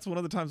 too. That's one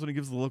of the times when he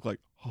gives the look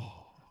like,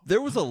 oh.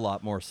 There was a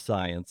lot more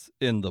science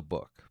in the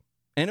book,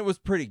 and it was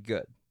pretty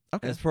good.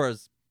 Okay. As far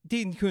as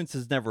Dean Koontz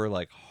is never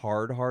like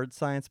hard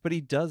science, but he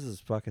does his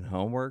fucking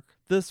homework.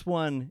 This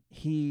one,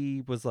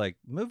 he was like,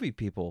 movie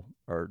people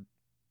are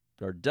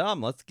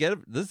dumb. Let's get it.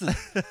 This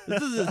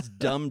is as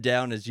dumbed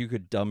down as you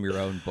could dumb your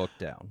own book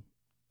down.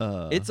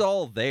 It's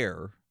all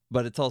there,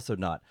 but it's also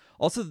not.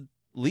 Also,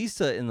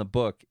 Lisa in the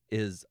book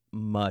is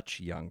much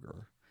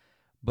younger,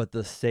 but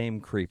the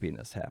same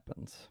creepiness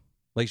happens.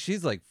 Like,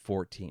 she's like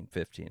 14,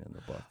 15 in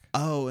the book.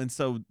 Oh, and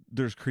so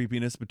there's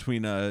creepiness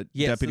between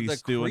Deputy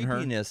Stu and her? The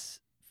creepiness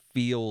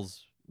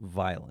feels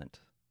violent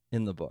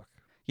in the book.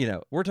 You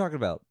know, we're talking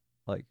about,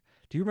 like,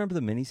 do you remember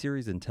the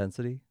miniseries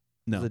Intensity?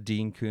 No. The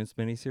Dean Koontz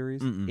miniseries?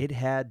 Mm-mm. It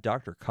had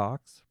Dr.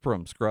 Cox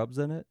from Scrubs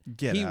in it.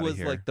 He was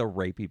here. like the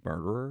rapey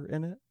murderer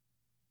in it.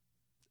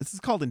 This is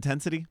called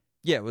Intensity?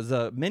 Yeah, it was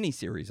a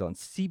miniseries on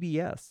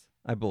CBS,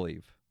 I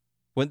believe.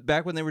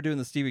 Back when they were doing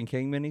the Stephen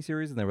King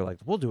miniseries, and they were like,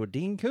 we'll do a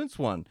Dean Koontz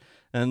one.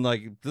 And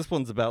like, this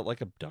one's about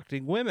like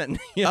abducting women.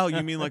 Oh,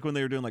 you mean like when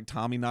they were doing like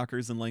Tommy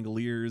Knockers and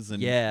Langoliers?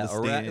 And yeah,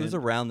 it was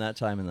around that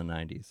time in the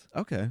 90s.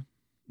 Okay.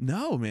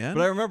 No, man.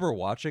 But I remember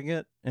watching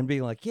it and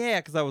being like, yeah,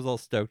 because I was all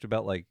stoked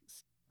about, like,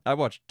 I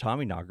watched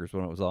Tommy Knockers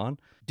when it was on.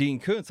 Dean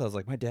Koontz, I was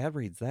like, my dad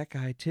reads that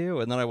guy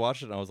too. And then I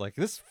watched it and I was like,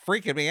 this is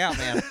freaking me out,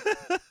 man.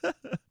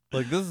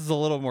 Like, this is a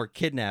little more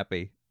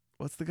kidnappy.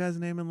 What's the guy's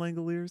name in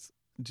Langoliers?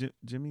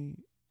 Jimmy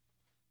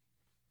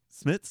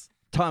Smits?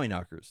 Tommy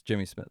Knockers,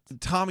 Jimmy Smits.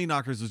 Tommy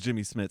Knockers was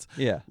Jimmy Smits.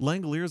 Yeah.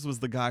 Langoliers was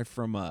the guy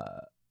from,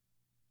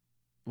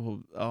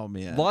 oh,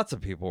 man. Lots of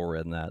people were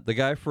in that. The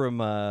guy from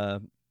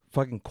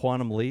fucking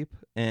Quantum Leap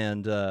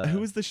and... who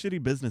was the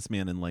shitty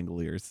businessman in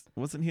Langoliers?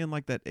 Wasn't he in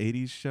like that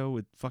 80s show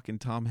with fucking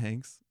Tom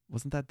Hanks?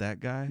 Wasn't that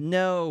guy?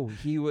 No,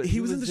 he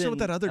was in the show with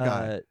that other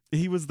guy.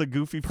 He was the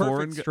goofy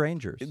foreign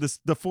Strangers.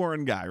 The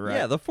foreign guy, right?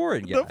 Yeah, the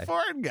foreign guy. The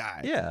foreign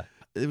guy. Yeah.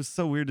 It was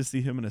so weird to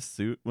see him in a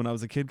suit when I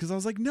was a kid because I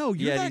was like, no,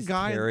 you're that he's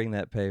guy. Carrying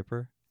that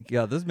paper.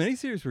 Yeah, those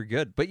miniseries were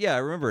good. But yeah, I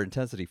remember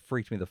Intensity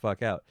freaked me the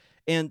fuck out.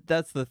 And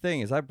that's the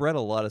thing is I've read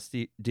a lot of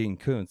Dean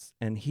Koontz,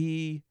 and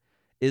he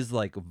is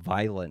like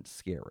violent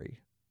scary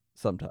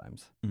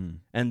sometimes.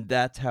 And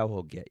that's how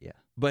he'll get you.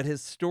 But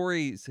his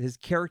stories, his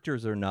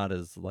characters are not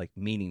as like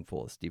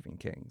meaningful as Stephen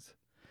King's.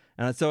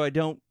 And so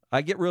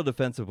I get real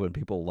defensive when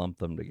people lump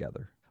them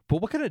together.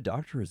 But what kind of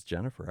doctor is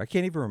Jennifer? I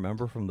can't even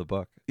remember from the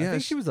book. I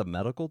think she was a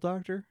medical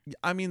doctor.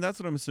 I mean,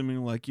 that's what I'm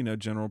assuming, like,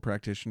 general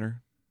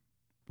practitioner,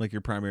 like your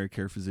primary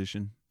care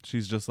physician.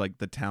 She's just like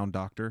the town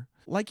doctor.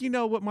 Like,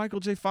 what Michael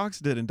J. Fox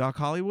did in Doc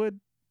Hollywood?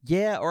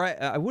 Yeah, or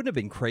I wouldn't have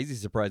been crazy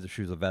surprised if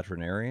she was a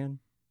veterinarian,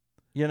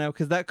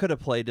 because that could have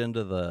played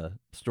into the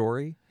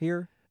story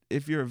here.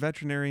 If you're a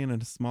veterinarian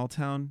in a small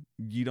town,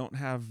 you don't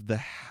have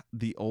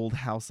the old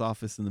house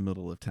office in the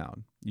middle of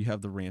town. You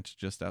have the ranch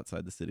just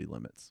outside the city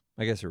limits.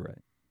 I guess you're right.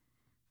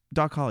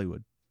 Doc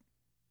Hollywood.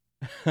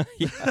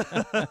 You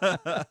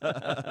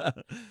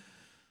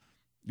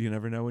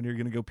never know when you're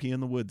going to go pee in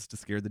the woods to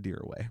scare the deer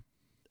away.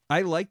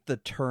 I like the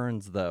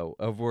turns, though,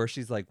 of where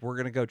she's like, we're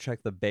going to go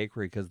check the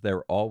bakery because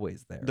they're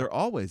always there. They're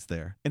always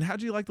there. And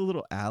how'd you like the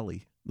little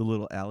alley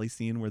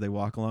scene where they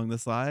walk along the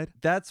side?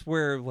 That's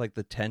where, like,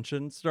 the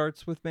tension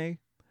starts with me.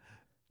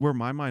 Where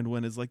my mind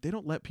went is, like, they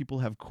don't let people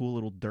have cool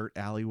little dirt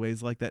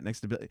alleyways like that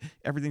next to...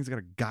 Everything's got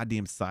a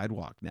goddamn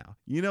sidewalk now.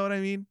 You know what I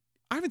mean?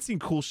 I haven't seen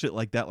cool shit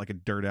like that, like a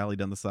dirt alley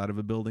down the side of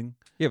a building.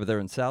 Yeah, but they're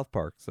in South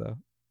Park, so.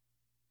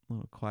 A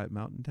little quiet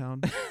mountain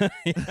town.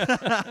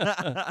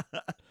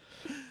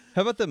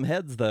 How about them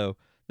heads, though?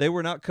 They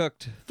were not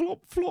cooked.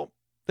 Flop, flop.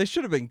 They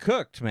should have been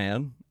cooked,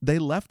 man. They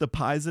left the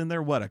pies in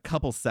there, a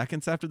couple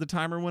seconds after the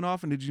timer went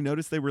off? And did you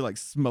notice they were, like,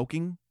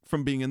 smoking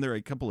from being in there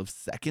a couple of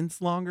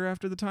seconds longer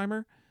after the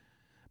timer?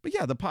 But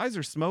yeah, the pies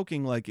are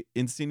smoking, like,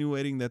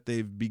 insinuating that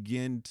they've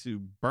begun to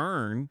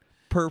burn.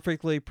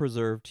 Perfectly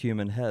preserved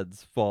human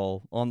heads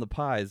fall on the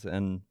pies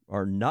and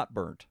are not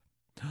burnt.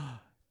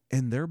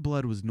 And their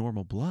blood was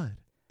normal blood.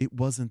 It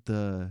wasn't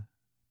the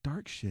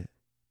dark shit.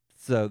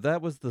 So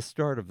that was the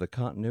start of the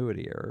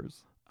continuity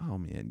errors. Oh,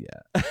 man,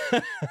 yeah.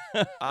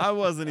 I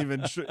wasn't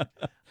even sure.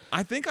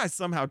 I think I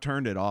somehow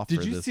turned it off.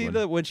 Did you see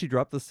that when she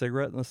dropped the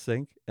cigarette in the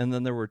sink and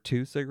then there were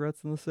 2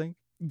 cigarettes in the sink?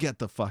 Get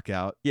the fuck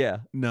out. Yeah.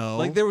 No.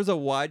 Like there was a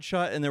wide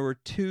shot and there were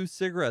 2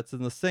 cigarettes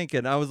in the sink.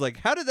 And I was like,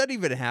 how did that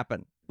even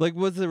happen? Like,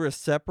 was there a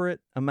separate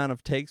amount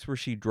of takes where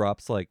she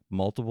drops like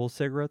multiple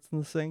cigarettes in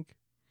the sink?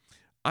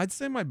 I'd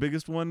say my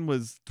biggest one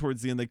was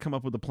towards the end. They come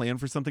up with a plan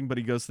for something, but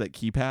he goes to that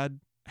keypad.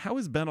 How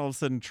is Ben all of a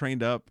sudden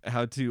trained up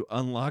how to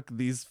unlock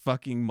these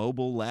fucking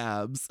mobile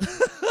labs?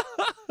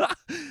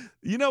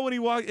 You know, when he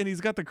walked and he's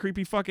got the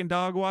creepy fucking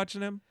dog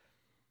watching him?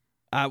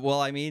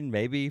 Well, I mean,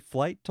 maybe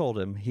Flight told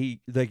him.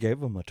 They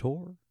gave him a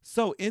tour.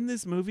 So in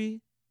this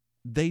movie,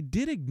 they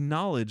did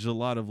acknowledge a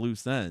lot of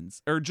loose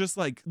ends. Or just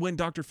like when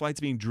Dr. Flight's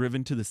being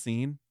driven to the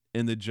scene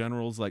and the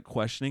general's like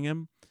questioning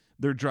him,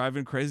 they're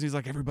driving crazy. He's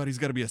like, everybody's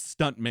got to be a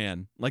stunt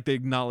man. Like they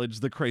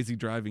acknowledge the crazy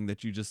driving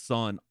that you just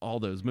saw in all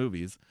those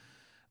movies.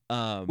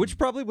 Which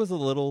probably was a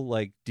little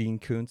like Dean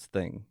Koontz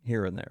thing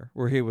here and there,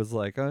 where he was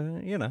like,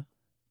 yeah,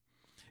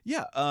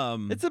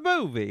 it's a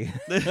movie.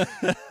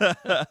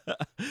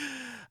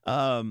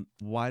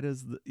 Why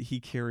does he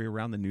carry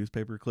around the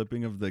newspaper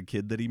clipping of the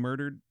kid that he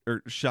murdered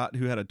or shot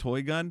who had a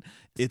toy gun?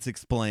 It's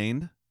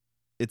explained.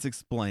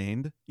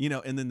 You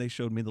know, and then they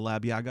showed me the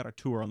lab. Yeah, I got a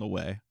tour on the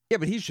way. Yeah,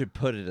 but he should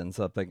put it in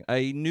something.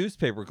 A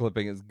newspaper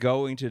clipping is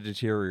going to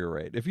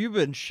deteriorate. If you've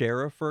been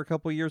sheriff for a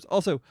couple of years,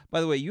 also, by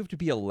the way, you have to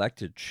be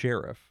elected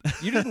sheriff.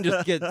 You didn't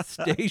just get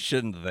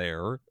stationed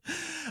there.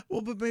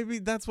 Well, but maybe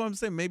that's what I'm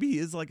saying. Maybe he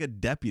is like a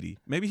deputy.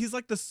 Maybe he's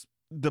like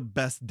the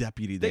best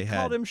deputy they had. They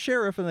called him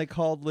sheriff, and they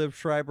called Liv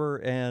Schreiber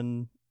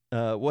and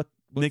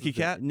Nicky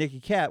Cat?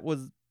 Nicky Cat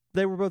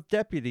they were both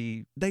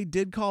deputy. They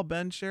did call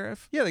Ben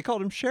sheriff? Yeah, they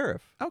called him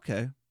sheriff.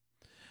 Okay.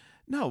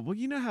 No, well,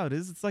 you know how it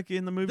is. It's like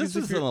in the movies.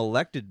 This is an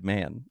elected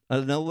man,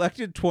 an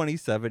elected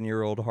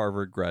 27-year-old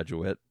Harvard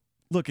graduate.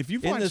 Look, if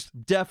you've in watched this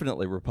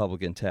definitely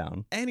Republican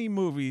town, any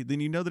movie,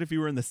 then you know that if you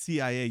were in the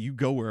CIA, you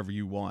go wherever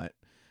you want.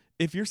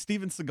 If you're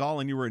Steven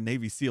Seagal and you were a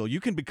Navy SEAL, you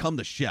can become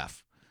the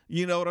chef.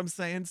 You know what I'm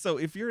saying? So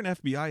if you're an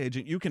FBI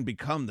agent, you can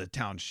become the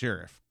town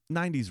sheriff.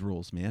 90s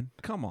rules, man.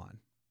 Come on.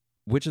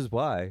 Which is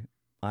why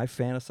I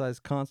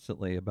fantasize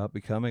constantly about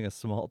becoming a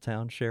small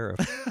town sheriff.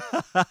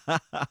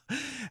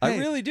 I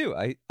really do.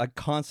 I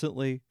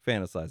constantly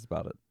fantasize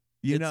about it.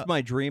 It's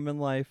my dream in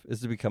life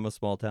is to become a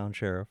small town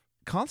sheriff.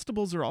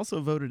 Constables are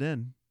also voted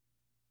in.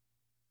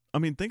 I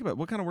mean, think about it.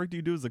 What kind of work do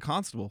you do as a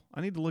constable?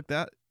 I need to look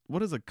that. What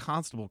does a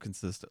constable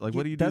consist of? Like,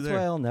 what do you do there? That's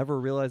why I'll never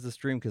realize this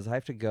dream, because I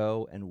have to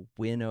go and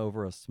win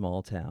over a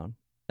small town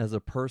as a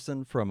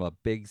person from a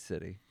big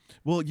city.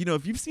 Well, you know,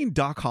 if you've seen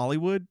Doc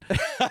Hollywood.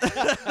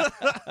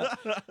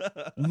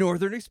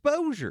 Northern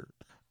Exposure.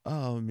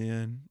 Oh,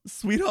 man.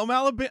 Sweet Home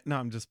Alabama. No,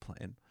 I'm just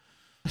playing.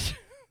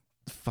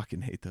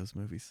 Fucking hate those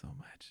movies so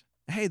much.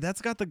 Hey,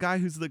 that's got the guy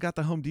who's got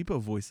the Home Depot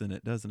voice in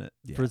it, doesn't it?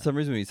 Yeah. For some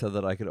reason, when you said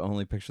that, I could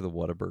only picture the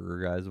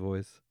Whataburger guy's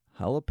voice.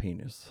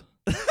 Jalapenos.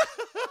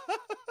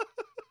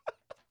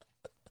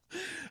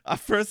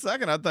 For a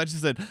second, I thought you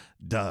said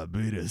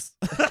diabetes.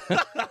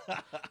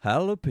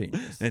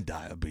 Jalapenos. And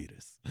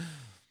diabetes.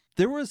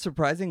 There was a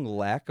surprising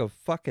lack of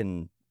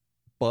fucking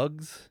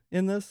bugs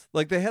in this.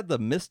 Like, they had the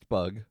mist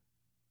bug,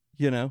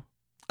 you know?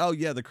 Oh,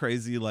 yeah, the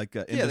crazy, like,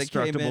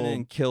 indestructible. They came in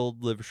and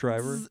killed Liv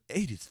Schreiber.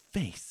 Ate his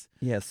face.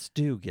 Yeah,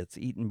 Stu gets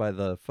eaten by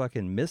the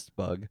fucking mist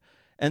bug.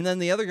 And then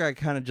the other guy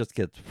kind of just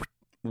gets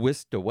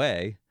whisked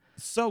away.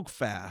 So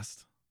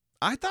fast.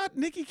 I thought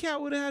Nicky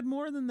Cat would have had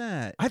more than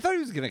that. I thought he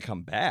was going to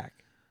come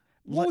back.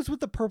 What was with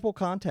the purple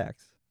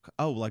contacts?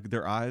 Oh, like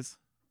their eyes?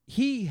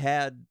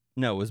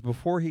 No, it was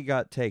before he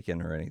got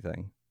taken or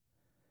anything.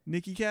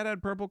 Nicky Cat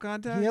had purple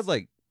contacts? He had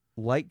like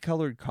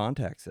light-colored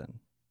contacts in.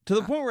 To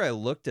the point where I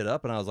looked it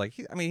up and I was like,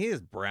 he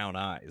has brown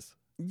eyes.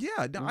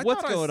 Yeah. No,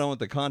 what's going on with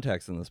the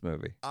contacts in this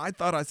movie? I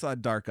thought I saw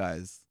dark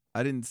eyes.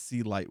 I didn't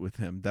see light with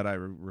him that I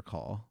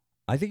recall.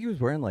 I think he was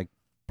wearing like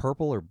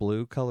purple or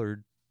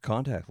blue-colored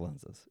contact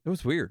lenses. It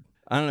was weird.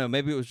 I don't know.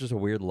 Maybe it was just a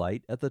weird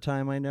light at the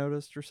time I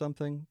noticed or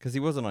something. Because he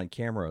wasn't on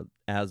camera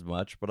as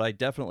much. But I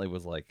definitely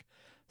was like,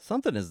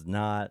 something is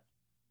not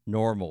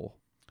normal.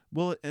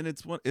 Well, and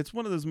it's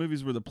one of those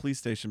movies where the police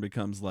station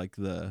becomes like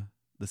the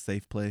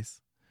safe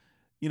place.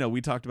 You know,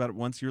 we talked about it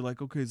once. You're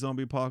like, okay,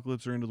 zombie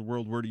apocalypse or end of the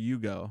world. Where do you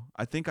go?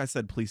 I think I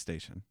said police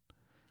station.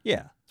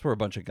 Yeah, that's where a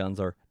bunch of guns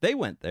are. They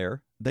went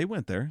there.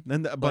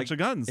 Then a bunch of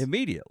guns.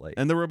 Immediately.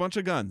 And there were a bunch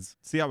of guns.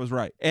 See, I was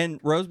right.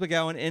 And Rose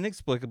McGowan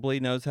inexplicably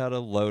knows how to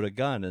load a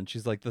gun. And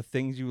she's like, the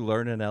things you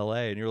learn in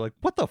L.A. And you're like,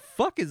 what the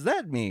fuck does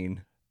that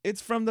mean?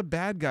 It's from the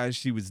bad guys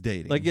she was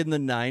dating. Like in the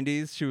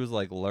 90s, she was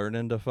like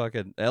learning to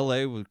fucking...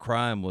 L.A. with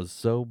crime was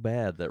so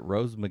bad that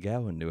Rose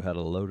McGowan knew how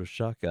to load a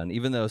shotgun.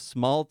 Even though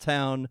small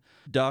town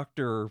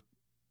Dr.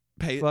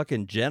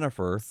 fucking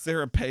Jennifer...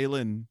 Sarah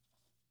Palin...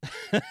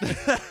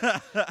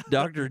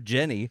 Dr.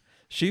 Jenny,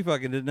 she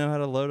fucking didn't know how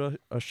to load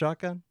a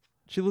shotgun.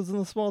 She lives in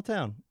a small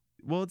town.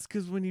 Well, it's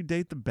because when you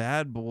date the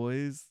bad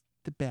boys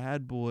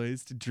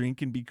to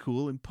drink and be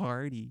cool and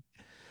party.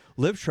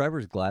 Liv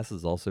Schreiber's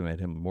glasses also made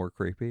him more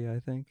creepy, I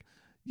think.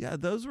 Yeah,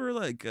 those were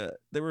like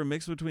they were a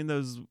mix between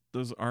those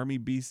Army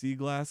BC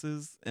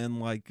glasses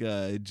and like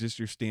just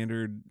your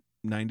standard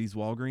 90s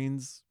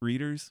Walgreens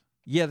readers.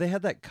 Yeah, they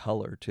had that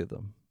color to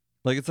them.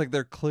 Like, it's like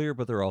they're clear,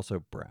 but they're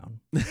also brown.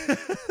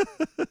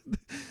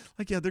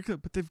 Like, yeah, they're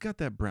good, but they've got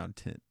that brown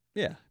tint.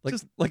 Yeah,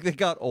 like they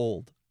got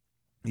old.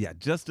 Yeah,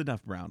 just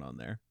enough brown on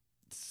there.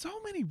 So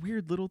many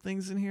weird little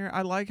things in here.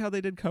 I like how they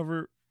did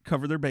cover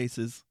cover their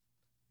bases,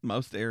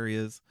 most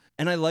areas.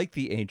 And I like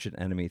the ancient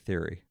enemy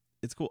theory.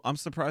 It's cool. I'm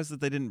surprised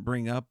that they didn't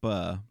bring up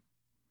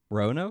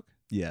Roanoke?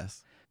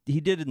 Yes. He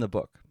did in the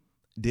book.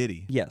 Did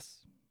he? Yes.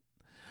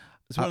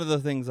 It's one of the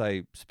things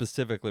I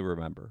specifically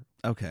remember.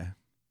 Okay.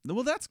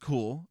 Well, that's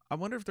cool. I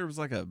wonder if there was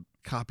like a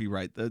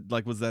copyright.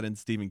 Like, was that in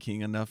Stephen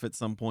King enough at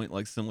some point?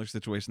 Like, similar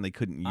situation, they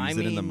couldn't use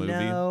it in the movie?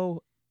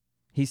 No.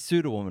 He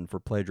sued a woman for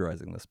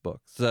plagiarizing this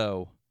book.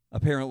 So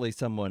apparently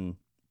someone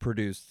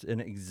produced an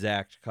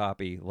exact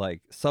copy.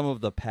 Like, some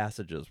of the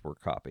passages were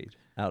copied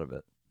out of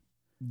it.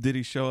 Did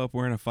he show up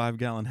wearing a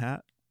 5-gallon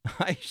hat?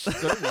 I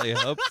certainly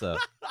hope so.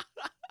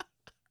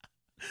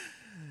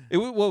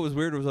 What was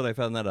weird was when I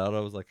found that out, I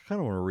was like, I kind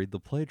of want to read the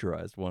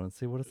plagiarized one and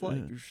see what it's like.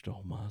 You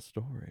stole my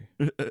story.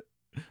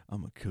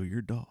 I'm going to kill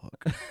your dog.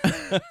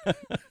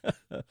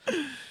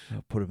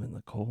 I'll put him in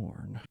the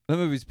corn. That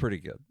movie's pretty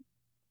good.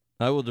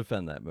 I will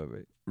defend that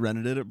movie.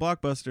 Rented it at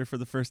Blockbuster for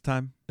the first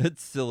time.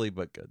 It's silly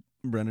but good.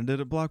 Rented it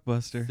at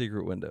Blockbuster.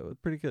 Secret Window. It's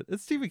pretty good.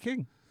 It's Stephen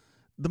King.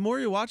 The more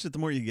you watch it, the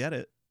more you get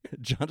it.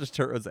 John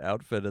Turturro's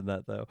outfit in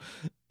that, though.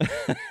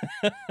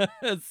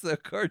 It's so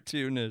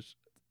cartoonish.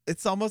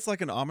 It's almost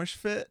like an Amish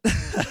fit.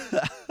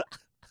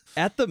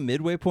 At the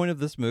midway point of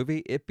this movie,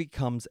 it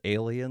becomes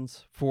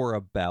aliens for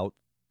about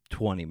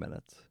 20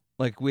 minutes.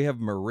 Like, we have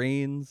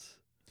Marines.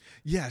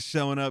 Yeah,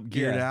 showing up,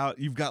 geared out.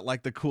 You've got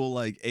like the cool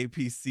like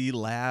APC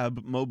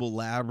lab, mobile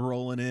lab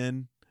rolling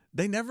in.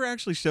 They never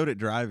actually showed it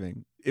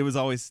driving. It was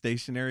always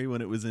stationary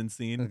when it was in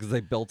scene. Because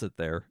they built it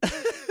there.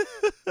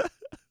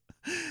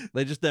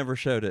 They just never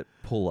showed it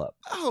pull up.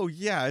 Oh,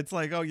 yeah. It's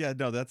like, oh, yeah,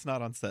 no, that's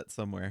not on set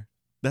somewhere.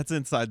 That's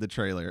inside the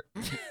trailer.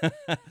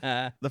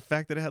 The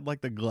fact that it had like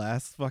the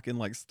glass fucking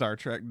like Star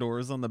Trek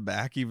doors on the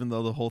back, even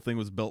though the whole thing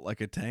was built like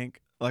a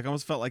tank. Like, I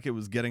almost felt like it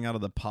was getting out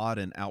of the pod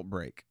in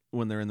Outbreak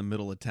when they're in the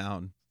middle of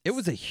town. It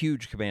was a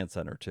huge command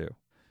center, too.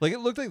 Like, it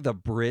looked like the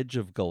bridge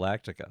of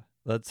Galactica.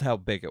 That's how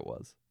big it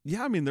was.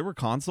 Yeah, I mean, there were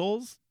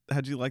consoles.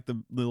 Had you like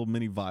the little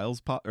mini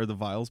vials the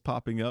vials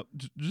popping up?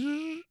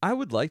 I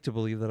would like to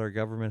believe that our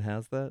government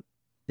has that.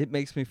 It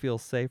makes me feel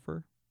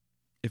safer.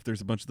 If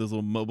there's a bunch of those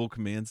little mobile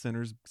command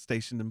centers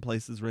stationed in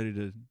places ready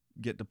to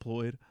get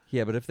deployed.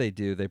 Yeah, but if they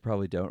do, they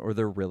probably don't, or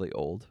they're really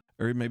old.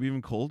 Or maybe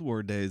even Cold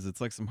War days.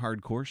 It's like some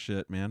hardcore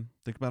shit, man.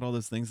 Think about all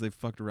those things they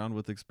fucked around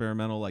with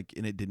experimental, like,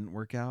 and it didn't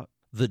work out.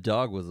 The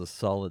dog was a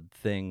solid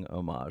thing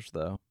homage,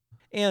 though.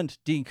 And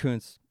Dean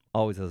Koontz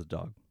always has a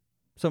dog.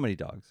 So many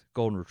dogs.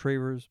 Golden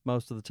retrievers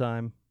most of the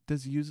time.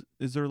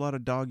 Is there a lot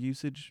of dog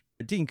usage?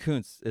 Dean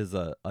Koontz is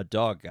a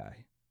dog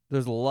guy.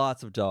 There's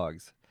lots of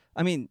dogs.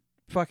 I mean,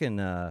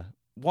 fucking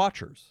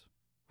Watchers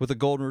with a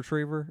golden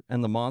retriever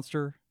and the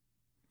monster.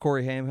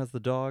 Corey Haim has the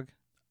dog.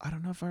 I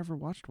don't know if I ever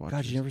watched Watchers.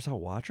 God, you never saw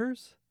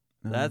Watchers?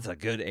 No. That's a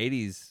good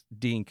 80s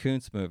Dean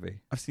Koontz movie.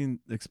 I've seen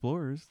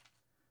Explorers.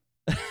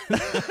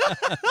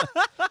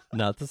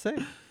 Not the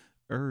same.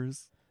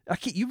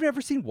 Okay, you've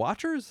never seen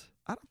Watchers?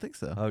 I don't think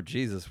so. Oh,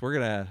 Jesus. We're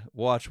going to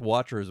watch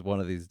Watchers one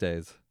of these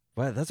days.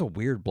 Wow, that's a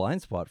weird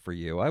blind spot for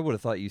you. I would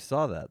have thought you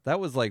saw that. That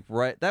was like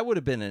that would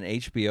have been an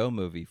HBO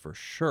movie for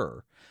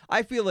sure.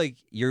 I feel like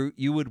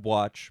you would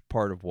watch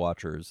part of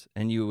Watchers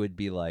and you would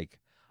be like,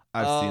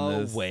 I've seen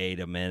this. Wait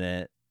a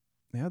minute.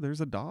 Yeah,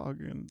 there's a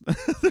dog and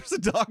there's a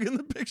dog in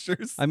the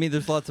pictures. I mean,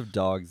 there's lots of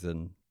dogs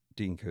in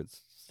Dean Koontz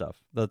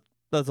stuff.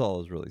 That's all I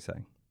was really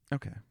saying.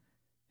 Okay.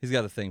 He's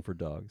got a thing for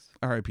dogs.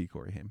 R.I.P.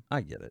 Corey Haim.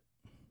 I get it.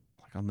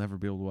 Like, I'll never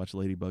be able to watch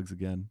Ladybugs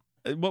again.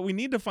 What we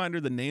need to find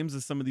are the names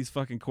of some of these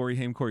fucking Corey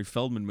Haim, Corey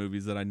Feldman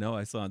movies that I know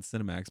I saw on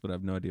Cinemax, but I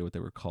have no idea what they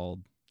were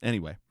called.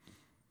 Anyway.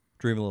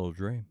 Dream a Little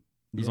Dream.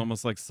 It was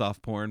almost like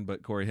soft porn,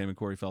 but Corey Haim and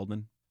Corey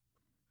Feldman.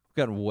 We've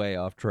gotten way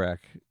off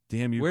track.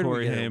 Damn you, Where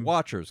Corey do we Haim.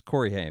 Watchers,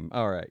 Corey Haim.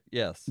 All right,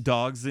 yes.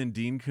 Dogs and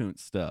Dean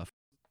Koontz stuff.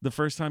 The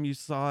first time you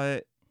saw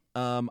it,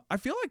 I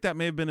feel like that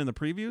may have been in the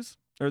previews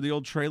or the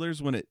old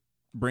trailers when it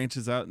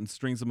branches out and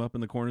strings them up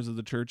in the corners of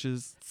the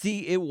churches.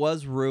 See, it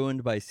was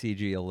ruined by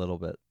CG a little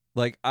bit.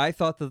 Like, I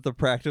thought that the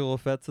practical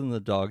effects in the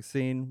dog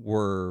scene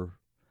were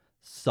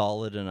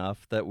solid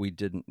enough that we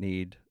didn't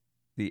need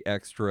the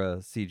extra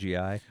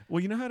CGI.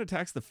 Well, you know how it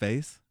attacks the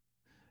face?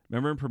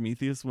 Remember in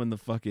Prometheus when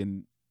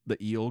the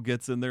eel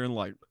gets in there and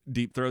like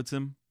deep throats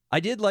him? I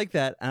did like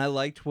that, and I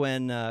liked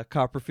when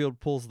Copperfield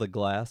pulls the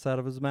glass out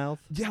of his mouth.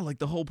 Yeah, like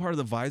the whole part of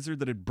the visor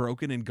that had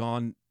broken and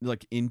gone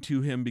like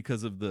into him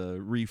because of the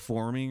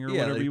reforming or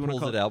whatever you want to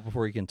call it. Pulls it out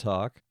before he can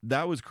talk.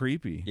 That was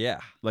creepy.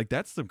 Yeah. Like,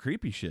 that's some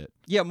creepy shit.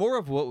 Yeah, more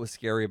of what was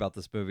scary about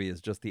this movie is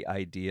just the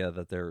idea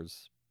that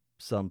there's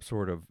some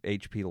sort of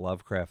H.P.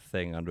 Lovecraft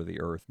thing under the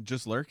earth.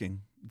 Just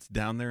lurking. It's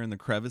down there in the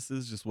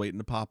crevices just waiting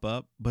to pop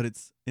up, but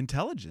it's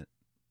intelligent.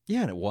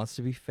 Yeah, and it wants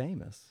to be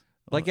famous.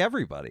 Like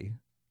everybody.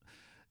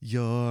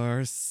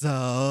 You're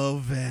so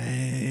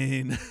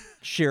vain.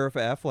 Sheriff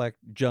Affleck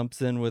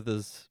jumps in with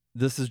his,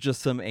 this is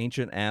just some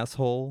ancient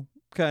asshole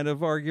kind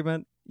of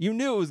argument. You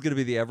knew it was going to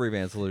be the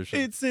everyman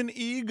solution. It's an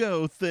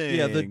ego thing.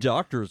 Yeah, the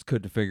doctors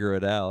couldn't figure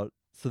it out.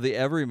 So the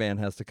everyman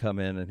has to come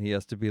in and he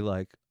has to be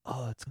like,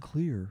 oh, it's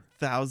clear.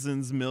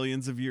 Thousands,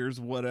 millions of years,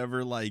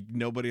 whatever, like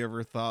nobody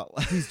ever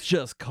thought. He's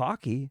just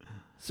cocky.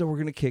 So we're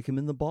going to kick him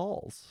in the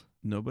balls.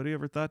 Nobody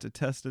ever thought to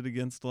test it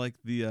against like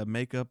the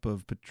makeup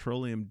of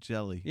petroleum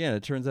jelly. Yeah,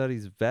 it turns out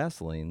he's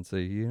Vaseline, so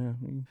you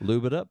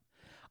lube it up.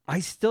 I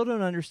still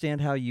don't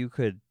understand how you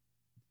could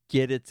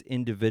get its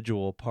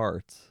individual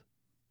parts.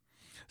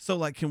 So,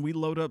 like, can we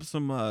load up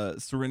some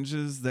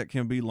syringes that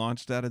can be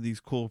launched out of these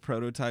cool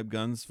prototype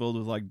guns filled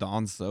with, like,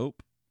 Dawn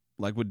soap?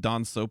 Like, would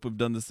Dawn soap have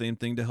done the same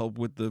thing to help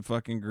with the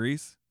fucking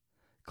grease?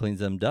 Cleans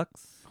them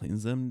ducks.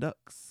 Cleans them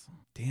ducks.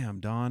 Damn,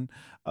 Dawn.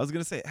 I was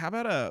going to say, how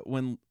about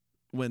when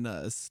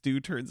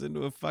Stu turns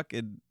into a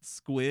fucking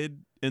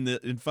squid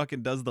and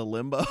fucking does the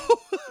limbo?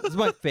 This is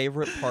my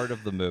favorite part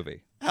of the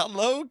movie. How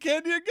low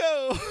can you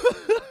go?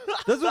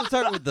 That's what I'm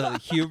talking with. The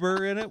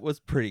humor in it was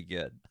pretty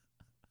good.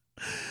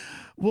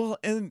 Well,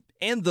 and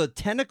the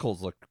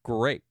tentacles looked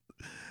great.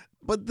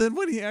 But then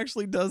when he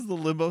actually does the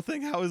limbo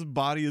thing, how his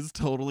body is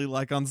totally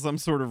like on some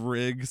sort of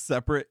rig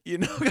separate,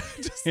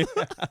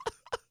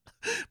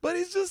 But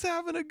he's just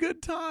having a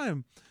good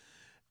time.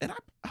 And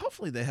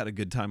hopefully they had a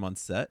good time on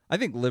set. I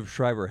think Liv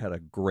Schreiber had a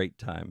great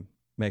time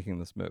making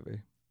this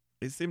movie.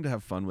 He seemed to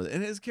have fun with it.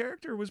 And his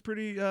character was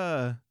pretty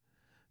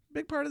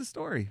big part of the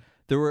story.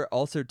 There were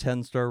also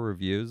 10-star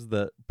reviews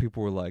that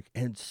people were like,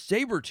 and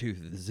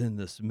Sabretooth is in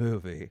this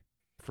movie.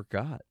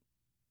 Forgot.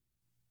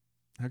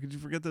 How could you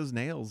forget those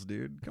nails,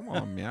 dude? Come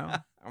on,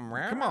 meow.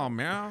 Come on,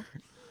 meow.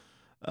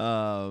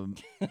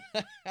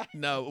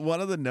 No,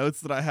 one of the notes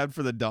that I had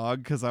for the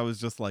dog, because I was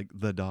just like,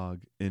 the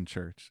dog in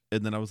church.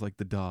 And then I was like,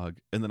 the dog.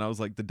 And then I was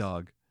like, the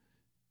dog.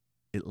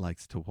 It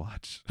likes to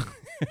watch.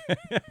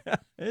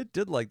 It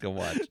did like to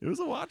watch. It was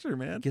a watcher,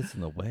 man. It gets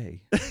in the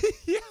way.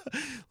 Yeah.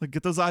 Like,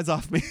 get those eyes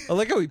off me. I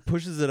like how he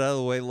pushes it out of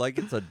the way like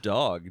it's a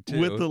dog, too.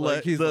 With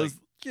the he's those...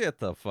 like, get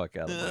the fuck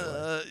out of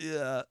the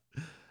way.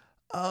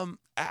 Yeah.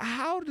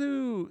 How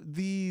do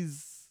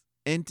these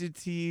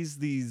entities,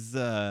 these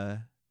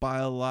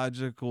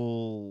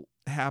biological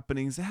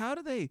happenings, how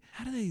do they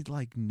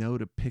like know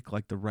to pick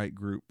like the right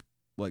group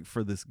like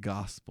for this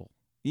gospel?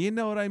 You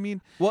know what I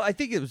mean? Well, I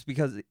think it was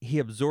because he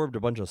absorbed a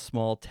bunch of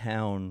small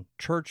town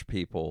church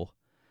people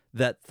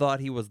that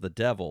thought he was the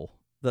devil.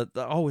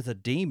 It's a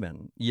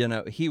demon.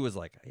 He was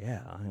like,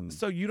 yeah, I'm.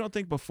 So you don't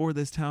think before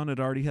this town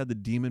had already had the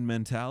demon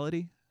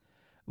mentality?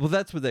 Well,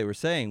 that's what they were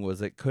saying,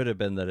 was it could have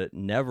been that it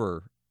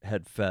never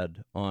had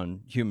fed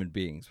on human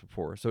beings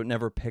before. So it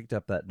never picked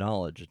up that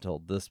knowledge until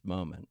this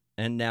moment.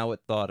 And now it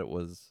thought it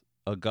was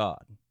a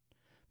god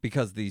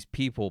because these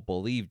people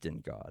believed in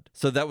God.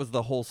 So that was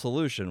the whole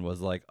solution, was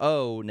like,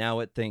 oh, now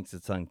it thinks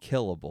it's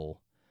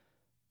unkillable,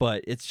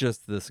 but it's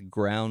just this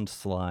ground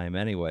slime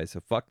anyway. So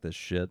fuck this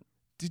shit.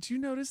 Did you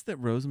notice that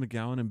Rose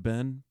McGowan and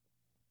Ben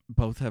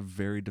both have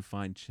very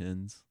defined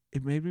chins?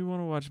 It made me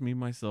want to watch Me,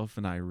 Myself,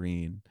 and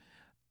Irene.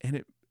 And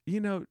it,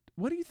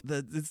 what do you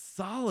think? It's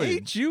solid.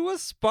 Ain't you a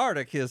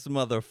Spartacus,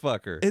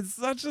 motherfucker? It's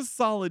such a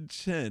solid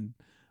chin.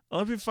 I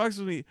love it fucks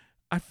with me.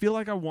 I feel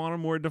like I want a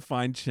more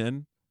defined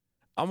chin.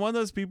 I'm one of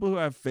those people who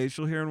have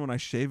facial hair, and when I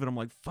shave it, I'm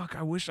like, fuck,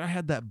 I wish I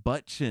had that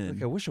butt chin.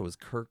 Like, I wish it was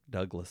Kirk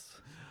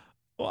Douglas.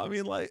 Well, I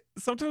mean, like,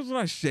 sometimes when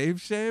I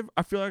shave,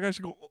 I feel like I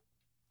should go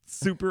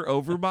super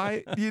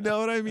overbite. You know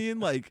what I mean?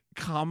 Like,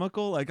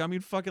 comical. Like, I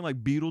mean, fucking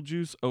like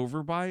Beetlejuice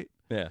overbite.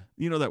 Yeah.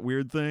 You know that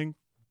weird thing?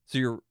 So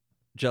you're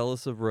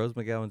jealous of Rose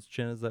McGowan's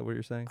chin? Is that what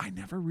you're saying? I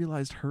never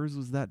realized hers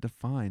was that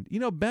defined.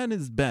 Ben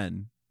is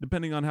Ben.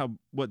 Depending on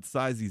what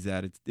size he's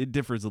at, it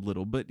differs a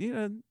little. But,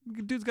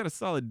 dude's got a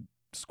solid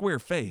square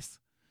face.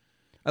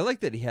 I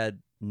like that he had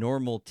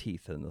normal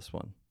teeth in this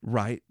one.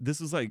 Right. This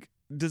is like,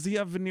 does he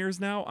have veneers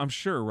now? I'm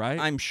sure, right?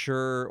 I'm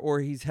sure. Or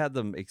he's had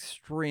them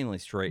extremely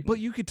straight. But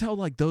you could tell,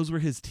 like, those were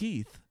his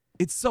teeth.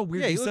 It's so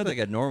weird. Yeah, he looked like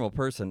a normal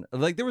person.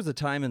 Like, there was a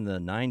time in the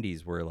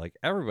 90s where, like,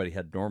 everybody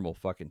had normal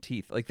fucking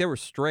teeth. Like, they were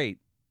straight,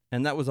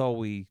 and that was all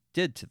we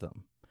did to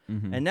them.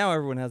 Mm-hmm. And now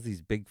everyone has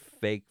these big,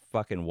 fake,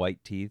 fucking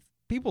white teeth.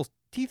 People's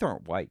teeth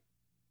aren't white.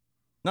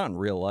 Not in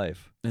real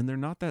life. And they're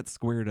not that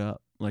squared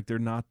up. Like, they're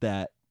not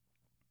that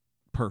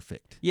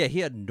perfect. Yeah, he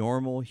had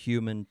normal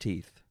human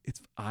teeth.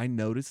 I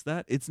noticed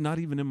that. It's not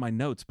even in my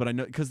notes, but I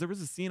know, because there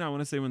was a scene, I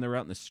want to say, when they were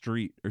out in the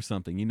street or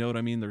something. You know what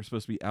I mean? They were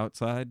supposed to be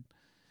outside.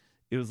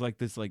 It was like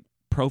this, like,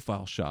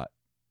 profile shot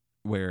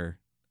where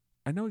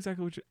I know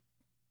exactly what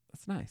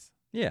that's nice.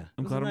 Yeah.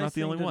 I'm glad I'm not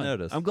the only one.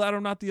 Notice. I'm glad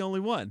I'm not the only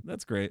one.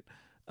 That's great.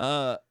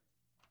 How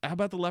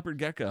about the leopard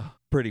gecko?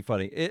 Pretty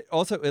funny. It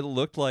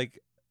looked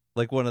like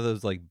one of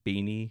those like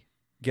beanie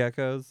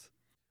geckos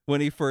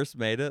when he first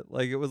made it.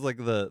 Like, it was like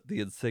the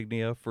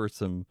insignia for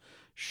some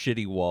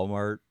shitty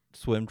Walmart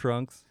swim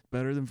trunks.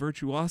 Better than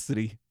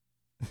Virtuosity.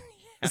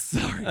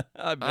 Sorry.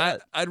 I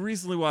bet. I'd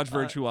recently watched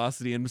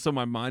Virtuosity, and so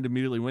my mind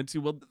immediately went to,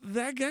 well,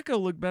 that gecko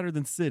looked better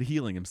than Sid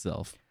healing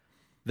himself.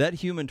 That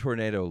human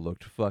tornado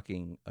looked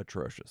fucking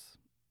atrocious.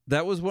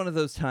 That was one of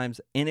those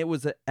times, and it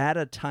was at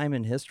a time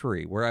in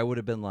history where I would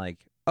have been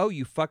like, oh,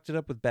 you fucked it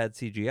up with bad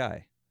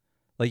CGI.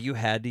 Like, you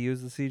had to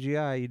use the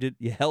CGI.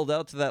 You held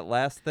out to that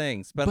last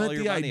thing. Spent all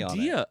your money on it. But the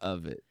idea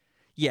of it.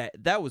 Yeah,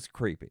 that was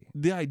creepy.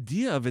 The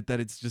idea of it that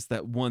it's just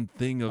that one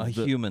thing of A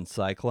human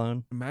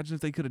cyclone. Imagine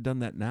if they could have done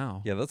that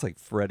now. Yeah, that's like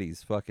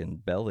Freddy's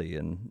fucking belly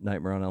in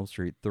Nightmare on Elm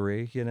Street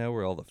 3, you know,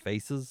 where all the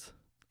faces.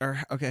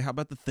 Or, okay, how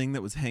about the thing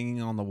that was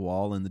hanging on the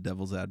wall in The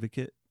Devil's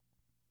Advocate?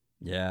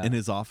 Yeah. In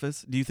his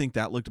office? Do you think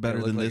that looked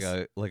better than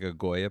this? Like a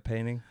Goya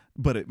painting?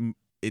 But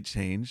it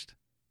changed.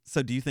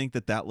 So do you think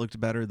that looked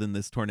better than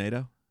this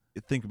tornado?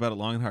 Think about it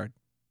long and hard.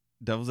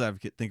 Devil's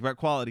Advocate. Think about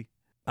quality.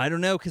 I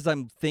don't know, because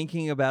I'm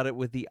thinking about it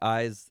with the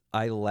eyes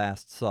I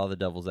last saw The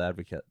Devil's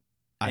Advocate.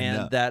 I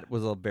know. That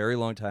was a very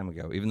long time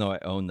ago, even though I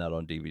own that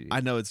on DVD.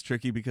 I know it's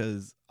tricky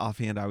because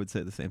offhand I would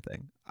say the same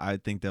thing. I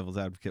think Devil's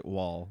Advocate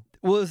wall.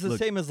 Well, it's the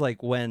same as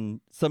like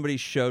when somebody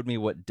showed me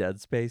what Dead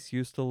Space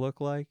used to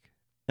look like.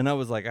 And I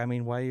was like, I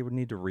mean, why you would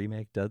need to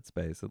remake Dead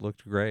Space? It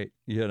looked great,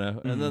 you know?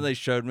 Mm-hmm. And then they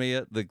showed me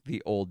it,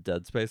 the old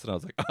Dead Space, and I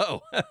was like,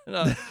 oh,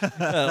 no,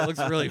 it looks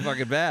really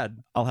fucking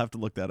bad. I'll have to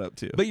look that up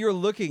too. But you're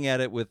looking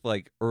at it with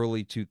like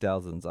early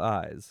 2000s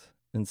eyes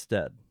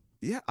instead.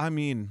 Yeah, I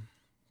mean,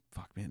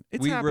 fuck, man.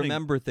 It's we happening.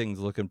 remember things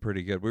looking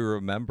pretty good. We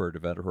remembered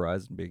Event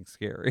Horizon being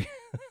scary.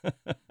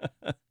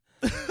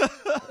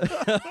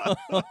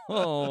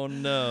 Oh,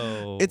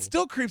 no. It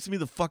still creeps me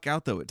the fuck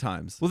out, though, at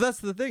times. Well, that's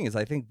the thing is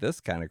I think this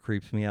kind of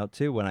creeps me out,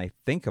 too, when I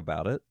think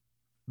about it.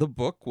 The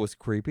book was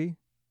creepy.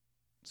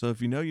 So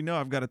if you know,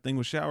 I've got a thing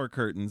with shower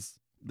curtains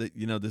that,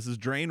 this is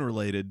drain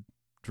related.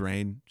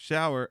 Drain,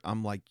 shower.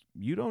 I'm like,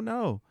 you don't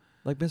know.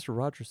 Like Mr.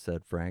 Rogers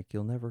said, Frank,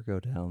 you'll never go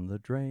down the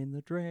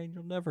drain,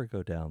 you'll never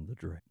go down the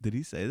drain. Did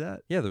he say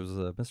that? Yeah, there was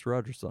a Mr.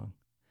 Rogers song.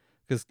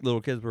 Because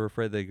little kids were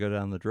afraid they'd go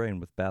down the drain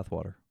with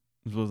bathwater.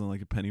 This wasn't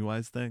like a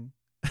Pennywise thing?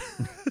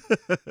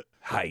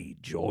 Hi,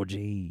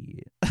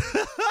 Georgie.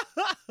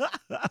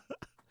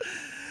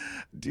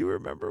 Do you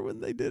remember when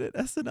they did it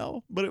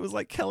SNL? But it was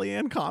like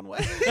Kellyanne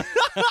Conway.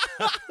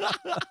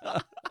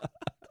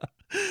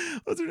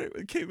 What's her name?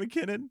 Kate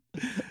McKinnon.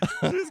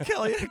 She was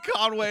Kellyanne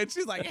Conway, and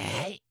she's like,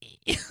 hey.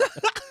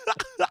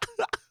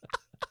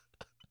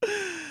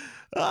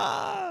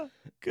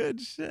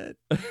 Good shit.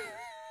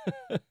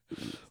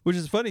 Which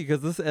is funny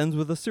because this ends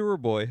with a sewer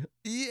boy.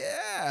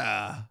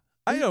 Yeah.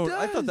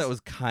 I thought that was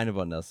kind of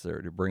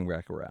unnecessary to bring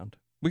back around.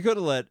 We could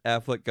have let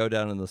Affleck go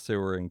down in the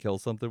sewer and kill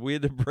something. We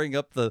had to bring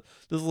up this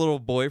little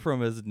boy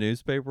from his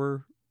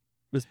newspaper,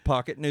 his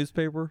pocket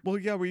newspaper. Well,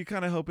 yeah, were you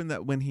kind of hoping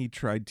that when he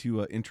tried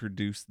to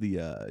introduce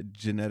the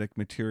genetic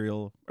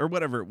material or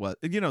whatever it was,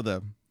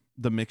 the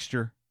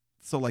mixture?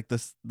 So like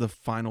the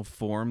final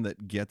form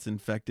that gets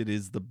infected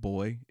is the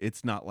boy.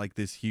 It's not like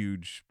this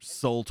huge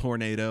soul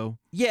tornado.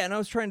 Yeah, and I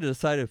was trying to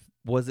decide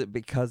was it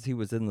because he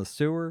was in the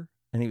sewer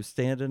and he was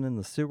standing in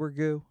the sewer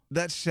goo?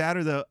 That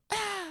shatter though,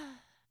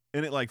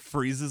 and it like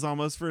freezes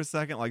almost for a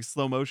second, like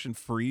slow motion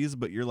freeze,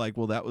 but you're like,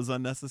 well, that was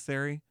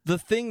unnecessary. The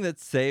thing that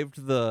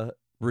saved the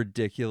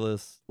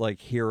ridiculous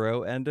like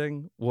hero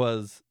ending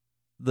was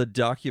the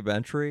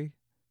documentary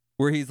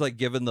where he's like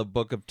given the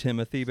book of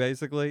Timothy,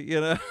 basically,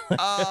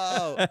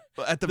 Oh,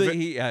 at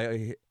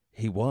the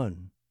he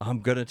won.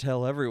 I'm gonna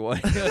tell everyone.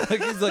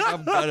 He's like,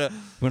 I'm gonna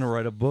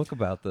write a book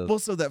about this. Well,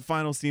 so that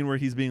final scene where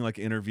he's being like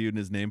interviewed and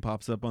his name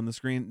pops up on the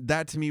screen,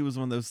 that to me was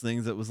one of those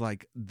things that was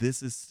like,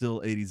 this is still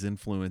 80s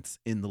influence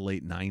in the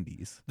late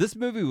 90s. This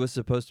movie was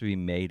supposed to be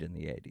made in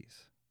the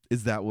 80s.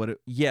 Is that what it?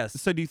 Yes.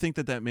 So do you think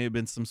that may have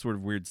been some sort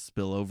of weird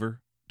spillover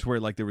to where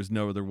like there was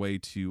no other way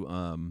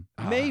to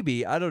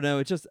maybe, I don't know.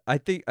 It's just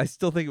I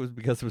still think it was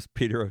because it was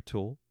Peter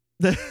O'Toole.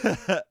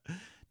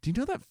 Do you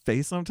know that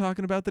face I'm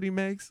talking about that he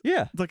makes?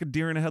 Yeah. It's like a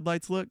deer in the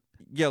headlights look.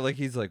 Yeah, like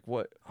he's like,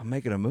 what? I'm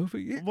making a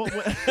movie? What?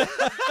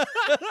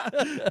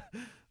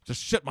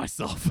 Just shit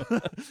myself.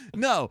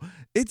 No,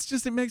 it's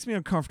just, it makes me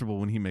uncomfortable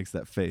when he makes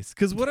that face.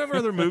 Because whatever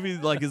other movie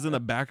like is in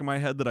the back of my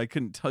head that I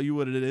couldn't tell you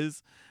what it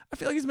is, I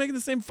feel like he's making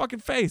the same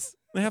fucking face.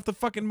 They have the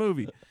fucking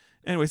movie.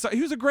 Anyway, so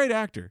he was a great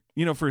actor,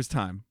 for his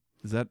time.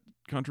 Is that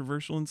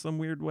controversial in some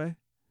weird way?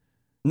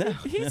 No.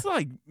 He's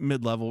like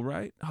mid-level,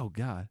 right? Oh,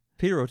 God.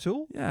 Peter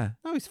O'Toole? Yeah.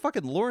 No, he's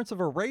fucking Lawrence of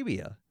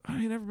Arabia. I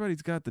mean,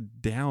 everybody's got the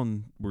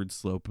downward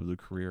slope of the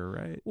career,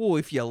 right? Well,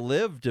 if you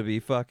live to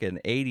be fucking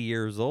 80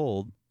 years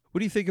old, what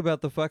do you think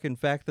about the fucking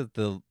fact that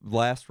the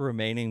last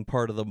remaining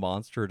part of the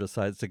monster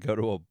decides to go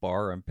to a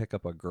bar and pick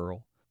up a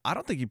girl? I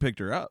don't think he picked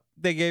her up.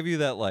 They gave you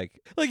that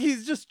like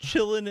he's just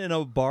chilling in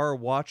a bar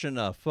watching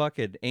a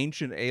fucking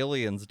Ancient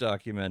Aliens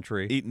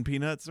documentary. Eating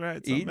peanuts, right?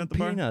 Something Eating at the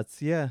bar?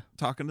 peanuts, yeah.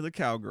 Talking to the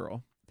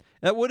cowgirl.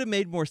 That would have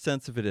made more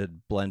sense if it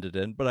had blended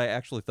in, but I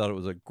actually thought it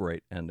was a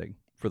great ending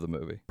for the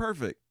movie.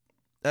 Perfect.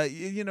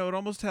 It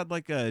almost had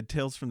like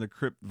Tales from the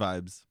Crypt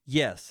vibes.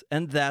 Yes,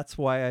 and that's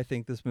why I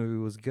think this movie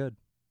was good.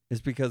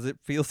 Is because it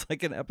feels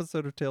like an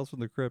episode of Tales from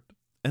the Crypt.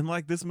 And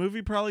like this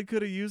movie probably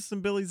could have used some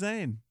Billy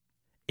Zane.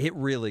 It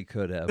really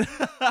could have.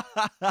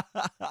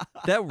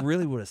 That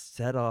really would have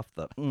set off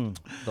the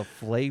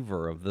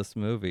flavor of this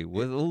movie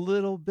with a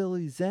little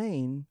Billy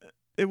Zane.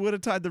 It would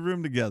have tied the room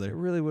It together.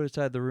 really would have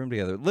tied the room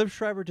together. Liv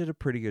Schreiber did a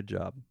pretty good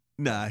job.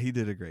 Nah, he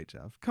did a great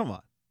job. Come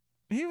on.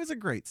 He was a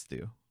great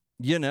Stu.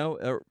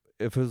 If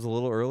it was a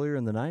little earlier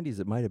in the 90s,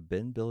 it might have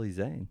been Billy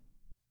Zane.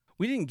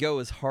 We didn't go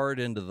as hard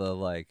into the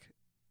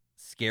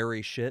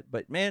scary shit.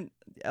 But man,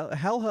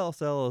 Hell House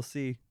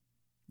LLC,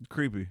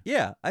 creepy.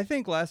 yeah, I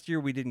think last year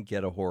we didn't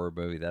get a horror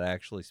movie that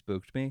actually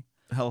spooked me.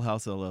 Hell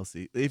House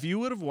LLC. If you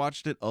would have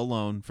watched it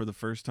alone for the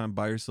first time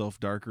by yourself,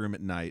 dark room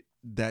at night,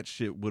 that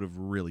shit would have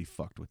really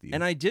fucked with you.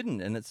 And I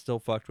didn't, and it still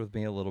fucked with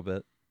me a little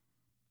bit.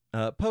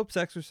 Pope's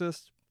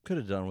Exorcist, could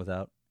have done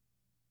without.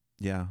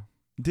 Yeah.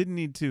 Didn't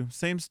need to.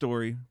 Same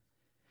story.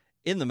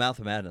 In the Mouth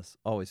of Madness,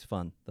 always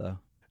fun, though.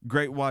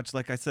 Great watch.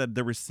 Like I said,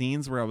 there were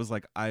scenes where I was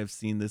like, I have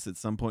seen this at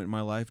some point in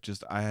my life.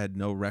 Just I had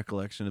no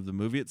recollection of the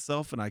movie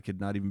itself, and I could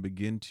not even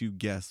begin to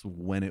guess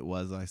when it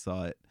was I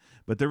saw it.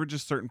 But there were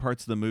just certain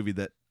parts of the movie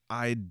that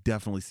I'd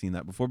definitely seen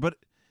that before, but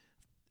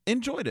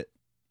enjoyed it.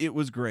 It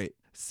was great.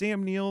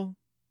 Sam Neill,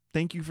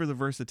 thank you for the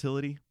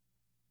versatility.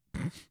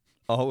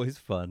 Always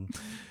fun.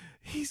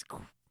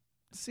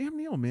 Sam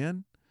Neill,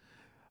 man.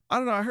 I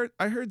don't know.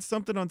 I heard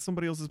something on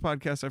somebody else's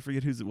podcast. I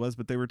forget whose it was,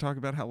 but they were talking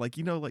about how, like,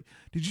 did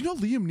you know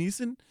Liam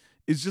Neeson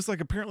is just like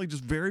apparently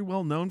just very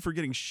well known for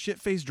getting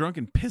shit-faced drunk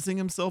and pissing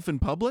himself in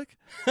public?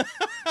 And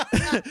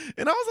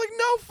I was like,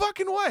 no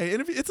fucking way.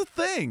 And it's a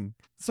thing.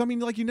 So I mean,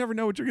 like, you never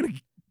know what you're gonna.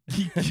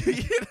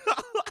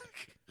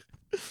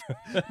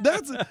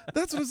 That's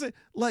what I'm saying.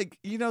 Like,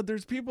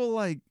 there's people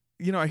like,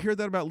 I hear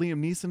that about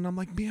Liam Neeson, and I'm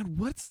like, man,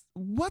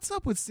 what's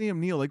up with Sam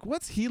Neill? Like,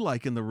 what's he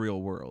like in the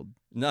real world?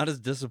 Not as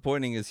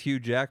disappointing as Hugh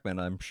Jackman,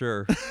 I'm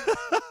sure.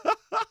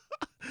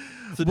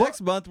 So next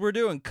month we're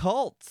doing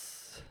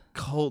cults.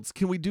 Cults.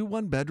 Can we do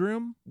one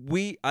bedroom?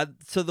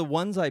 So the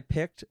ones I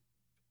picked,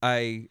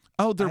 they're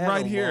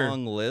right here.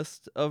 Long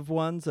list of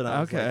ones, and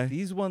I was like,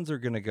 these ones are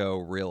gonna go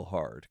real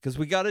hard because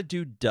we got to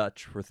do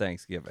Dutch for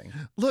Thanksgiving.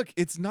 Look,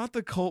 it's not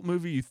the cult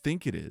movie you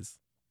think it is.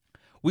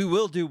 We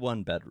will do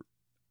one bedroom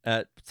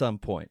at some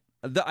point.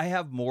 I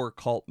have more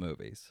cult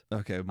movies.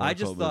 Okay, I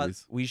just thought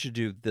we should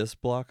do this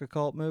block of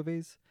cult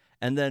movies,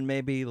 and then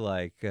maybe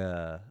like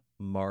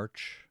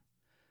March,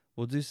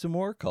 we'll do some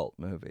more cult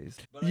movies.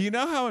 You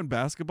know how in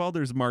basketball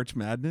there's March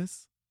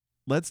Madness?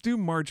 Let's do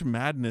March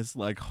Madness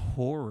like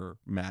horror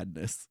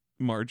madness.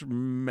 March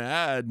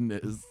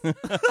Madness.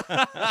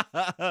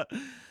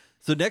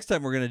 So next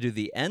time we're going to do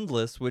The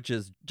Endless, which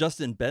is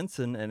Justin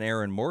Benson and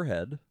Aaron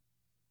Moorhead.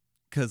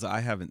 Because I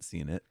haven't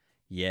seen it.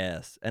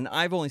 Yes, and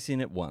I've only seen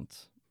it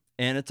once.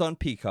 And it's on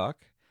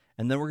Peacock.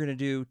 And then we're going to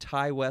do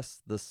Ty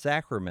West's The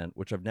Sacrament,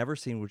 which I've never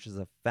seen, which is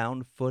a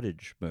found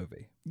footage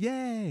movie.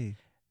 Yay.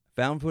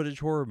 Found footage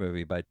horror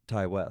movie by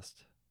Ty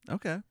West.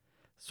 Okay.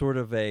 Sort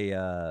of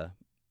a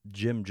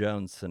Jim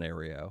Jones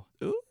scenario.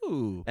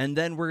 Ooh. And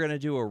then we're going to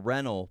do a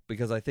rental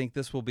because I think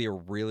this will be a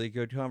really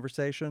good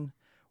conversation.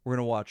 We're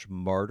going to watch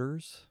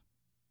Martyrs,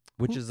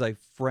 which is a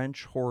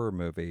French horror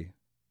movie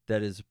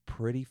that is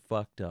pretty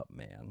fucked up,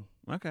 man.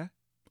 Okay.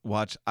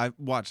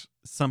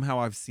 Somehow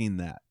I've seen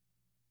that.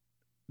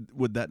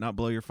 Would that not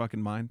blow your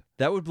fucking mind?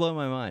 That would blow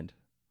my mind.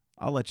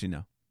 I'll let you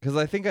know. Because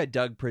I think I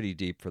dug pretty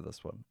deep for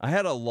this one. I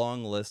had a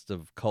long list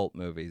of cult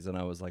movies, and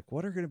I was like,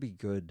 what are going to be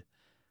good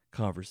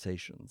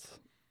conversations?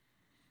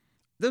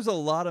 There's a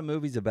lot of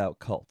movies about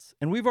cults,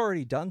 and we've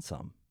already done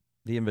some.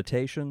 The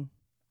Invitation.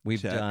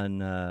 We've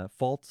done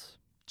Faults.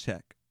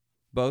 Check.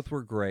 Both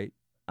were great.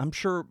 I'm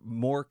sure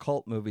more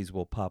cult movies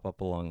will pop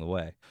up along the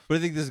way. But I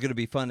think this is going to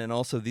be fun, and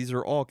also these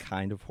are all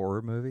kind of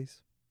horror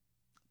movies.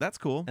 That's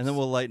cool. And then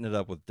we'll lighten it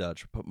up with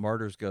Dutch. But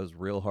Martyrs goes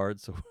real hard,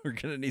 so we're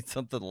going to need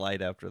something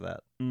light after that.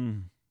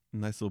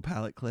 Nice little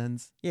palate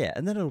cleanse. Yeah,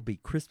 and then it'll be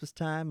Christmas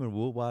time, and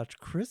we'll watch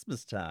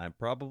Christmas time,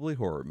 probably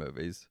horror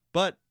movies.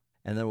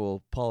 And then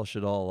we'll polish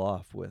it all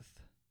off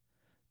with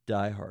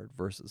Die Hard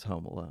versus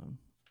Home Alone.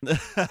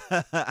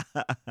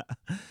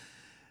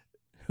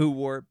 Who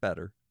wore it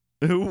better?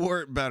 Who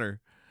wore it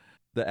better?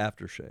 The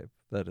aftershave,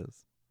 that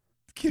is.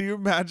 Can you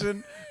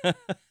imagine?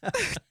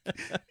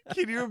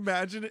 Can you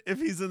imagine if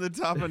he's in the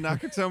top of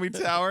Nakatomi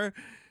Tower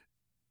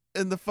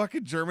and the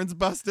fucking Germans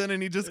bust in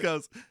and he just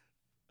goes,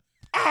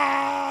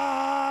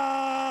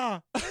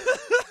 ah!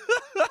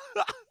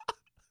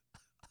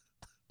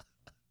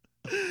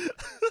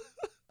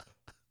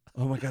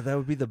 Oh my God, that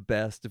would be the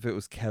best if it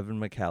was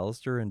Kevin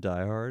McAllister in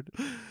Die Hard.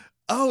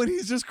 Oh, and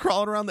he's just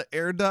crawling around the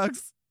air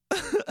ducts.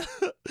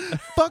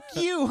 Fuck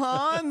you,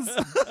 Hans.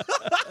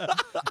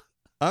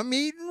 I'm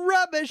eating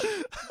rubbish.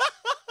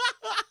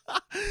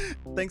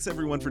 Thanks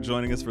everyone for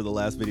joining us for the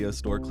Last Video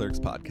Store Clerks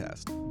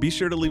podcast. Be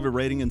sure to leave a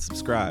rating and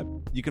subscribe.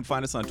 You can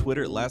find us on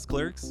Twitter at Last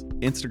Clerks,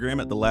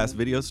 Instagram at The Last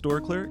Video Store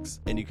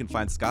Clerks, and you can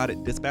find Scott at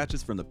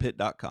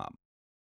dispatchesfromthepit.com.